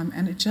 long time,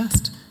 and it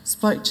just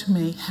spoke to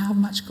me how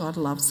much God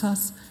loves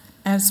us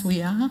as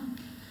we are.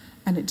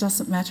 And it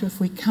doesn't matter if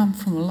we come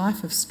from a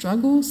life of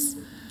struggles.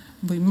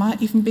 We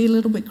might even be a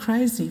little bit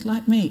crazy,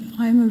 like me.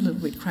 I am a little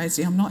bit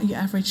crazy. I'm not your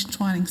average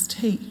Twinings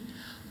tea.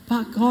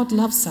 But God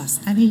loves us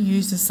and he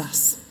uses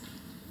us.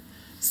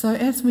 So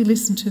as we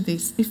listen to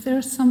this, if there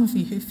are some of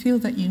you who feel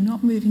that you're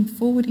not moving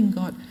forward in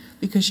God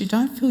because you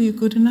don't feel you're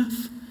good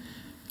enough,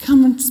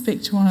 come and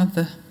speak to one of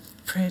the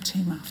prayer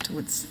team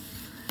afterwards.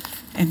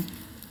 And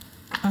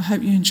I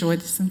hope you enjoyed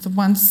this. And the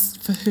ones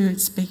for who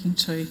it's speaking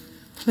to,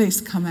 please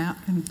come out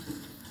and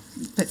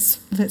let's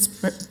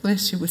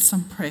bless you with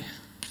some prayer.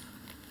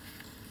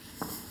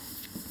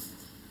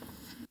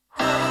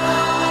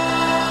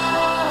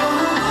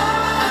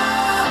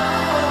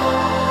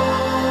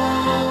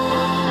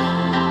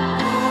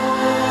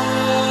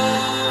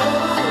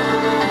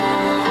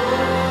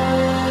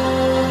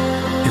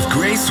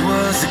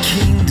 Was a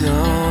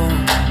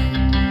kingdom,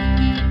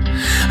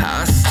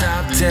 I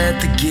stopped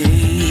at the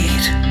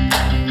gate,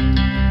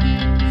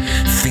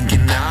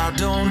 thinking I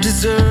don't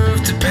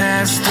deserve to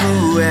pass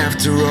through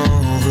after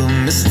all the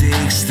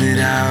mistakes that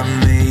I've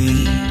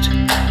made.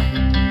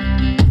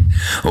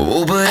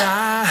 Oh, but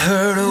I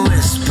heard a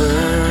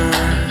whisper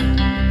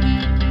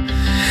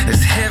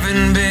as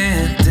heaven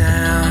bent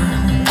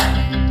down,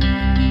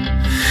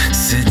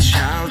 said,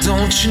 child,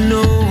 don't you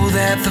know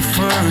that the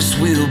first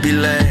will be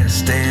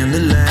last and the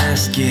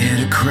last get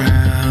a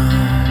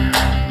crown?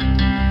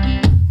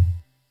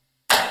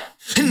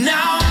 And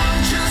now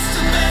I'm just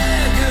a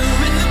beggar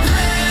in the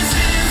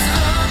presence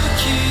of a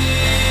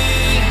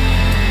king.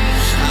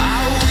 I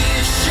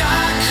wish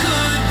I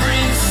could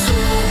bring so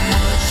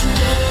much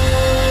more,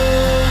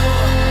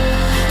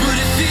 but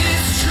if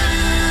it's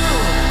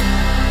true,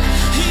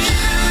 you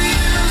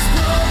use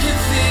broken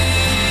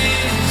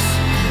things,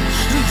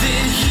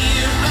 then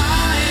here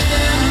I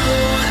am,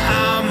 Lord,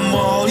 I'm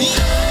all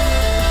yours.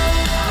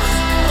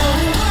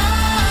 Oh, oh,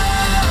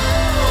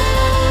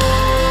 oh.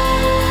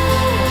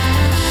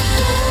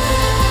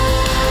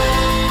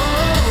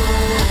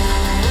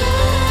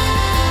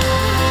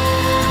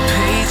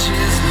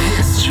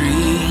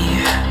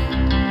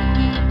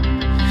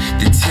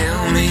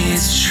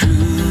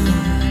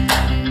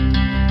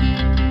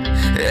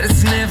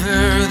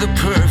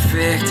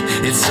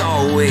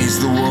 always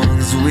the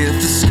ones with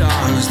the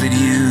scars that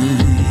you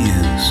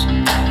use.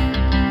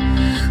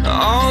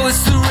 Oh,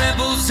 it's the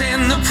rebels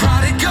and the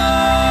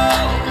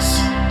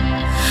prodigals.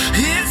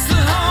 It's the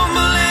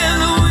humble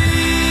and the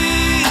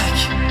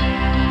weak.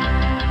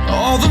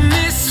 All the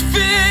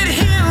misfit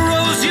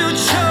heroes you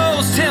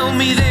chose. Tell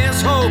me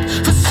there's hope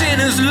for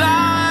sinners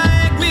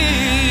like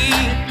me.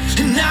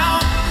 And now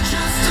I'm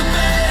just a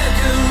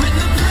beggar in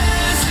the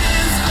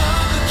presence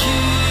of a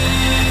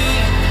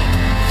king.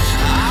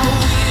 I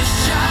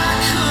wish I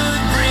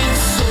could bring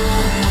so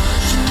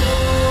much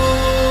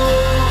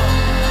more.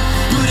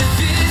 But if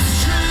it's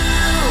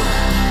true,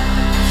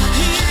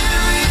 you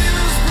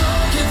use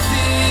broken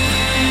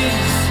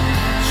things,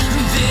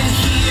 then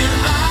here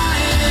I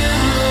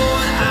am,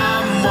 Lord,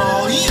 I'm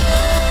all yours.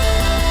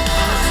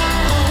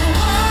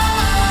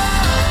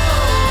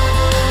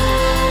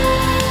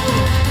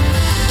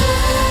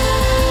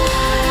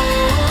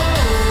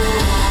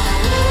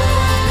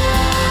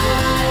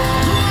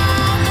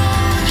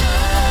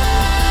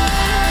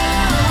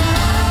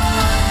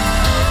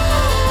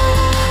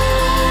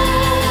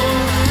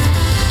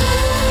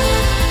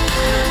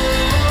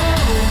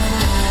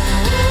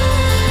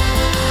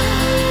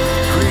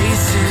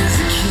 Grace is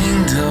a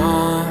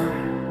kingdom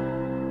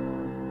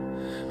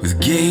with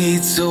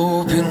gates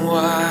open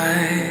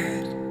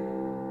wide,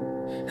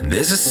 and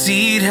there's a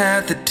seat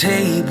at the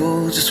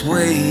table just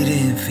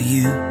waiting for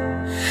you.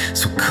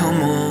 So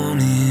come on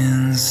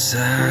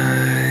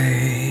inside.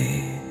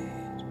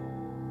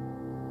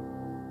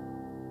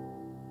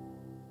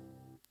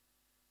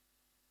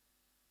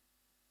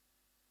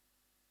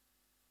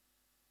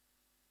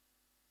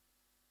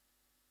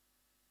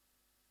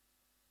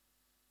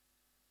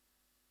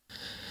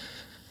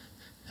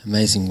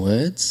 Amazing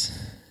words,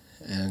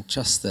 and I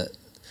trust that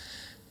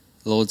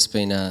the Lord's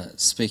been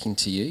speaking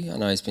to you. I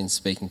know He's been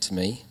speaking to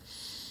me.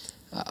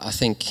 I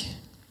think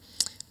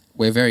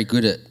we're very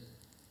good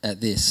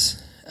at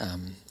this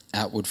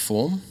outward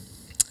form,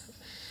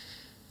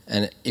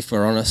 and if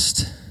we're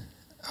honest,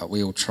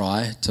 we all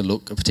try to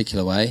look a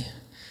particular way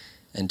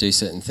and do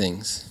certain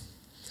things.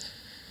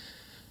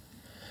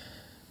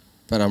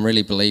 But I'm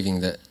really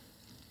believing that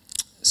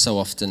so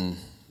often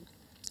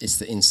it's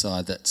the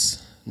inside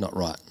that's not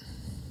right.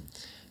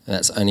 And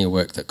that's only a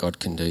work that God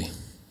can do.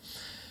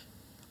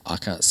 I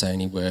can't say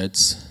any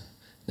words.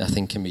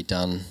 Nothing can be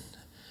done.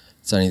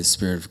 It's only the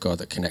Spirit of God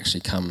that can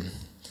actually come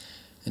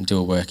and do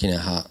a work in our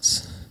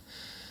hearts.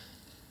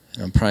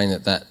 And I'm praying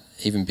that that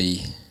even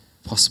be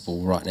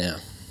possible right now.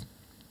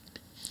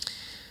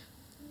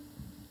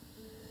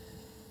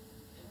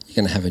 You're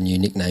going to have a new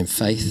nickname,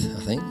 Faith, I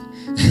think.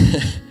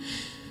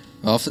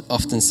 I've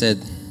often said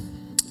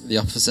the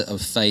opposite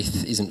of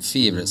faith isn't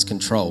fear, but it's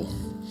control.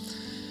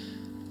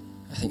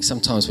 I think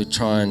sometimes we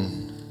try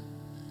and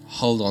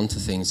hold on to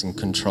things and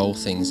control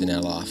things in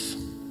our life.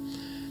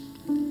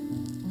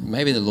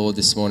 Maybe the Lord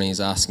this morning is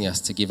asking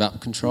us to give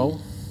up control,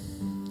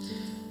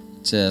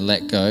 to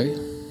let go,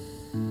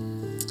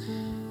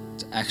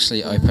 to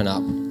actually open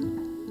up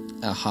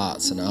our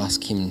hearts and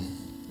ask Him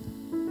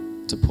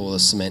to pour the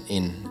cement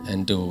in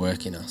and do a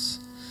work in us.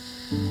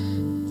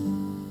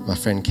 My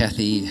friend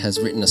Kathy has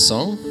written a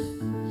song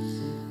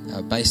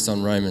based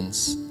on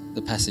Romans,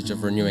 the passage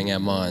of renewing our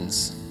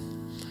minds.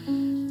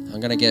 I'm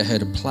going to get her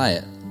to play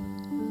it,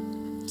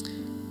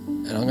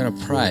 and I'm going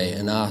to pray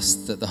and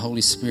ask that the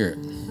Holy Spirit,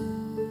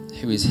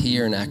 who is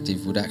here and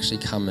active, would actually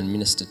come and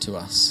minister to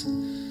us,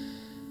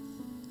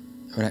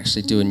 would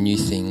actually do a new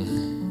thing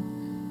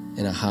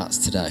in our hearts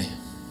today.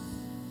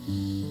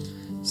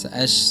 So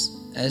as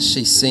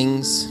she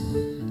sings,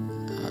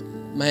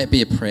 may it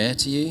be a prayer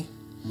to you.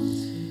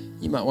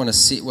 You might want to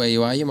sit where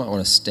you are, you might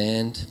want to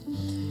stand,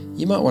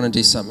 you might want to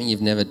do something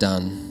you've never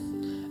done,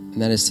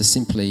 and that is to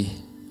simply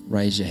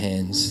raise your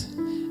hands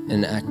in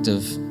an act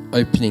of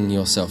opening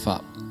yourself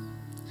up.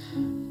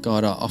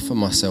 God, I offer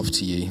myself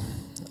to you.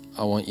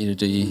 I want you to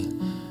do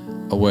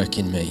a work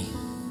in me.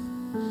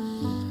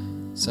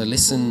 So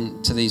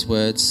listen to these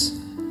words,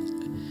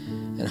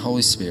 and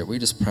Holy Spirit, we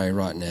just pray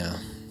right now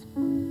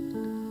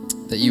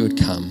that you would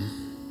come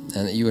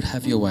and that you would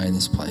have your way in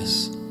this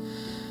place.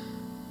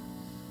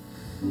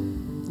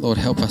 Lord,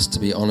 help us to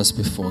be honest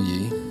before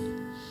you.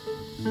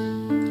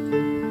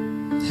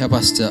 Help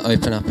us to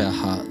open up our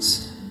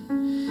hearts.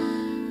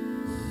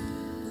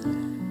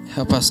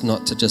 Help us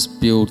not to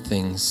just build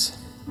things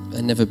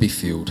and never be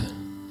filled.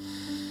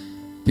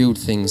 Build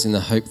things in the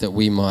hope that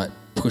we might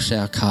push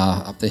our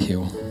car up the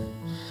hill.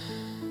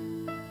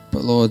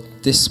 But Lord,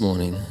 this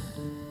morning,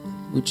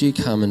 would you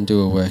come and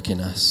do a work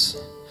in us?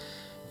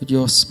 Would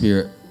your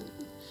Spirit,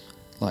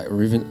 like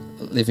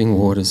living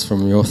waters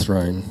from your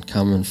throne,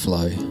 come and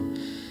flow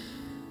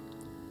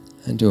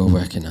and do a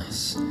work in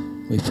us?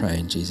 We pray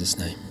in Jesus'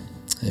 name.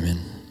 Amen.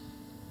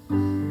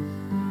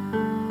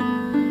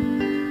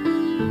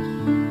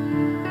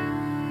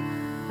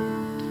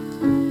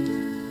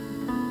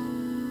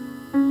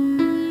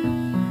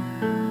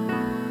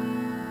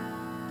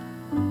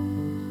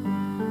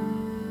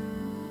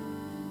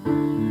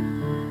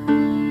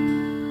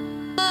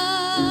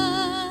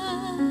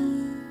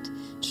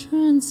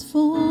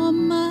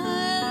 Transform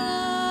my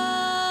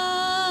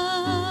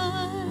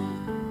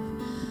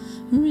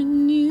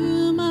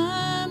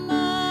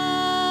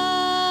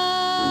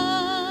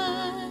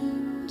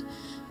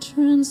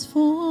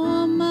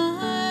transform my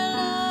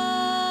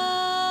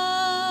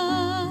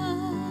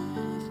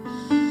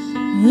life,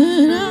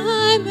 that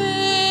I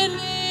may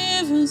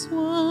live as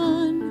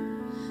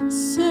one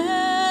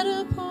set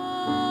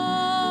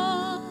apart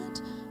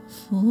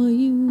for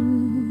you,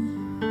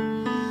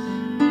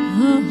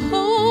 a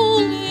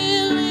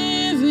holy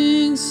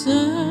living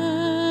sacrifice,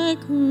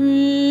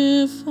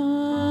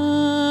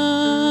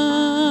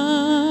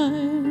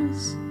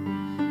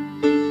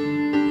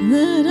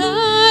 that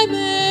I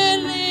may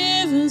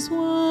live as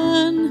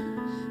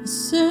one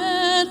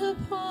set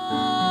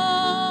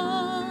apart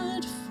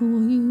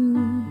for you,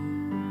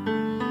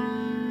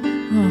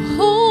 a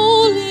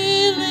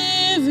holy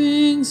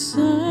living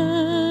sacrifice.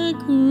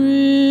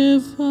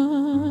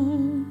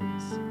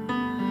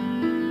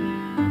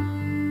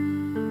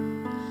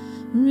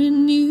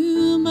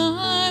 Renew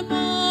my mind,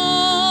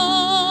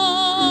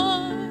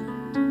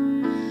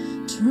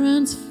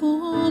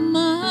 transform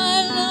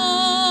my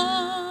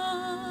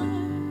life.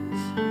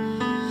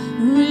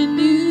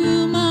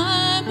 Renew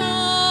my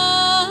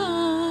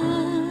mind,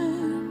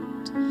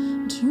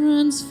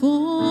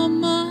 transform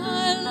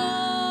my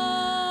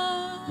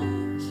life,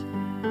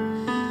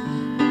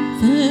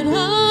 that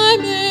I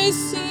may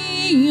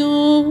see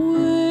your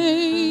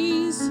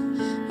ways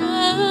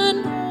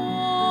and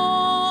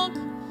walk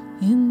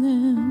in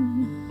them,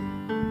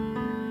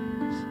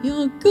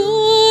 your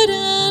good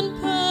and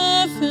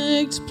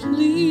perfect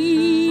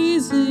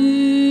pleasing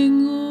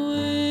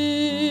will,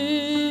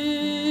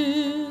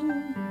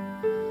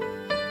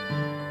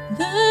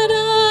 that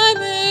I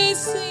may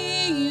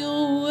see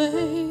your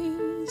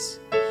ways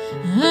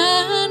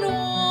and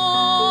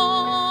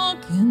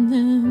walk in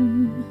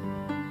them,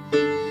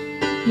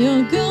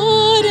 your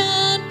good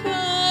and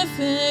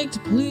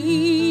perfect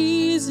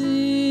pleasing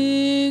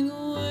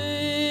will.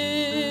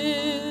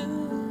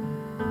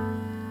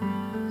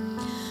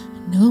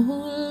 No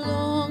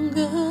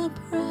longer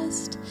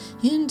pressed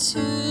into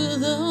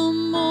the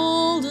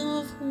mold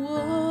of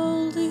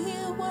worldly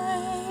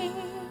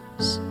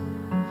ways,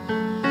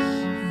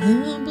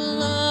 the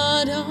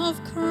blood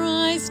of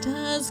Christ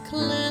has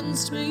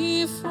cleansed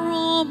me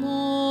from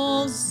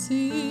all sin.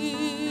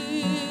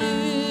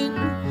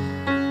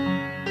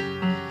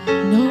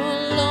 No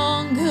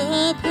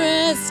longer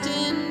pressed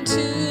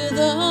into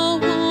the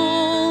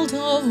mold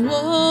of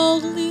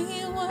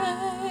worldly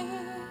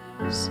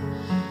ways,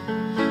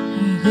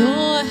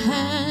 your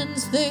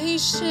hands, they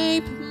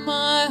shape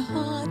my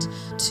heart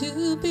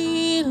to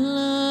be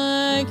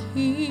like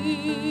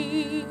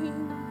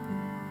Him.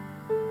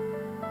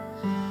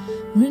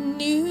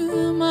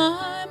 Renew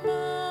my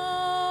mind,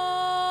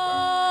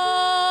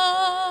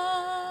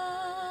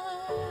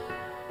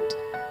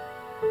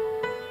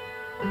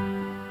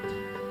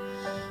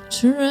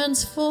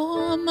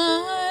 transform my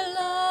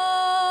life.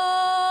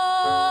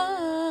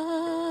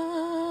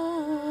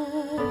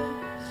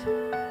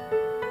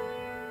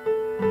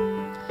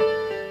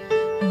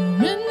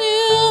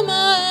 Renew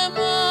my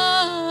mind,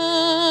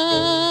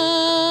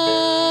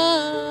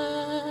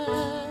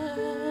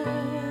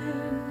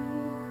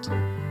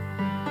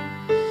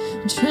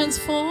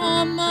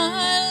 transform my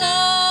life.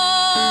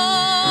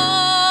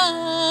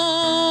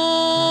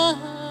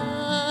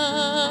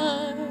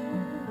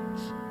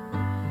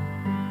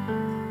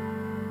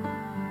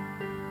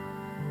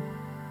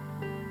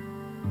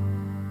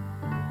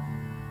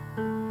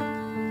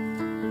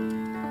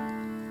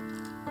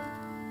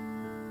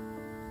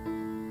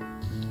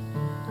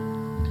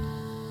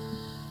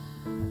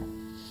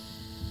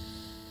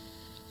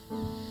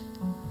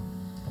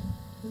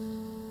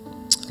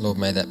 Lord,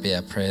 may that be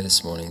our prayer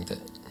this morning, that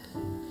I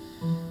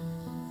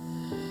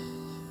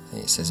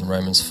think it says in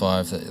Romans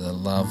 5 that the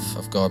love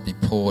of God be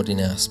poured in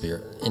our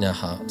spirit, in our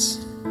hearts,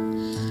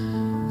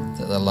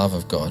 that the love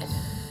of God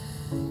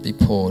be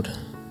poured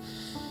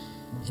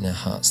in our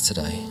hearts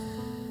today.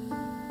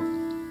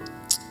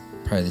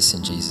 Pray this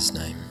in Jesus'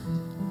 name.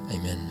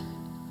 Amen.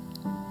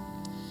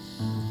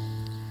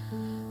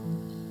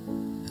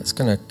 That's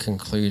going to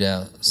conclude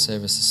our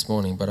service this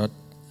morning, but I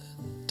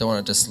don't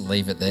want to just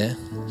leave it there.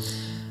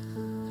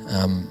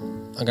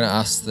 I'm going to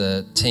ask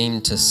the team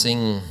to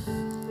sing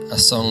a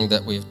song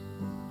that we've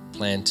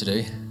planned to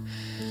do.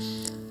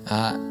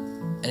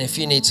 And if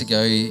you need to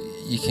go,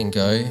 you can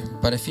go.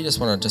 But if you just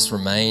want to just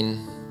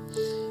remain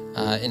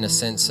in a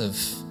sense of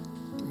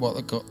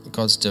what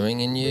God's doing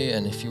in you,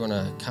 and if you want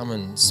to come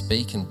and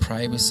speak and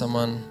pray with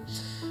someone,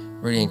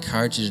 really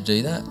encourage you to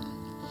do that.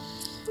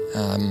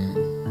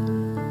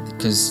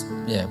 Because,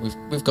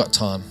 we've got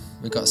time.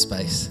 We've got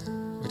space.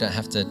 We don't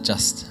have to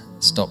just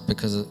stop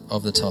because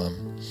of the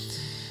time.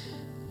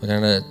 We're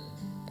going to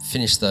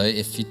finish though.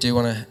 If you do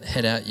want to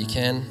head out, you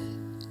can.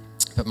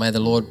 But may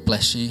the Lord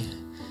bless you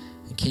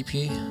and keep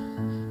you.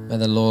 May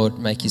the Lord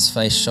make His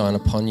face shine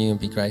upon you and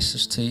be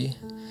gracious to you.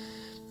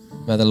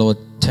 May the Lord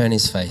turn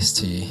His face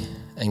to you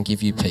and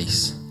give you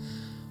peace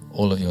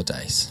all of your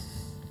days.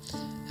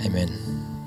 Amen.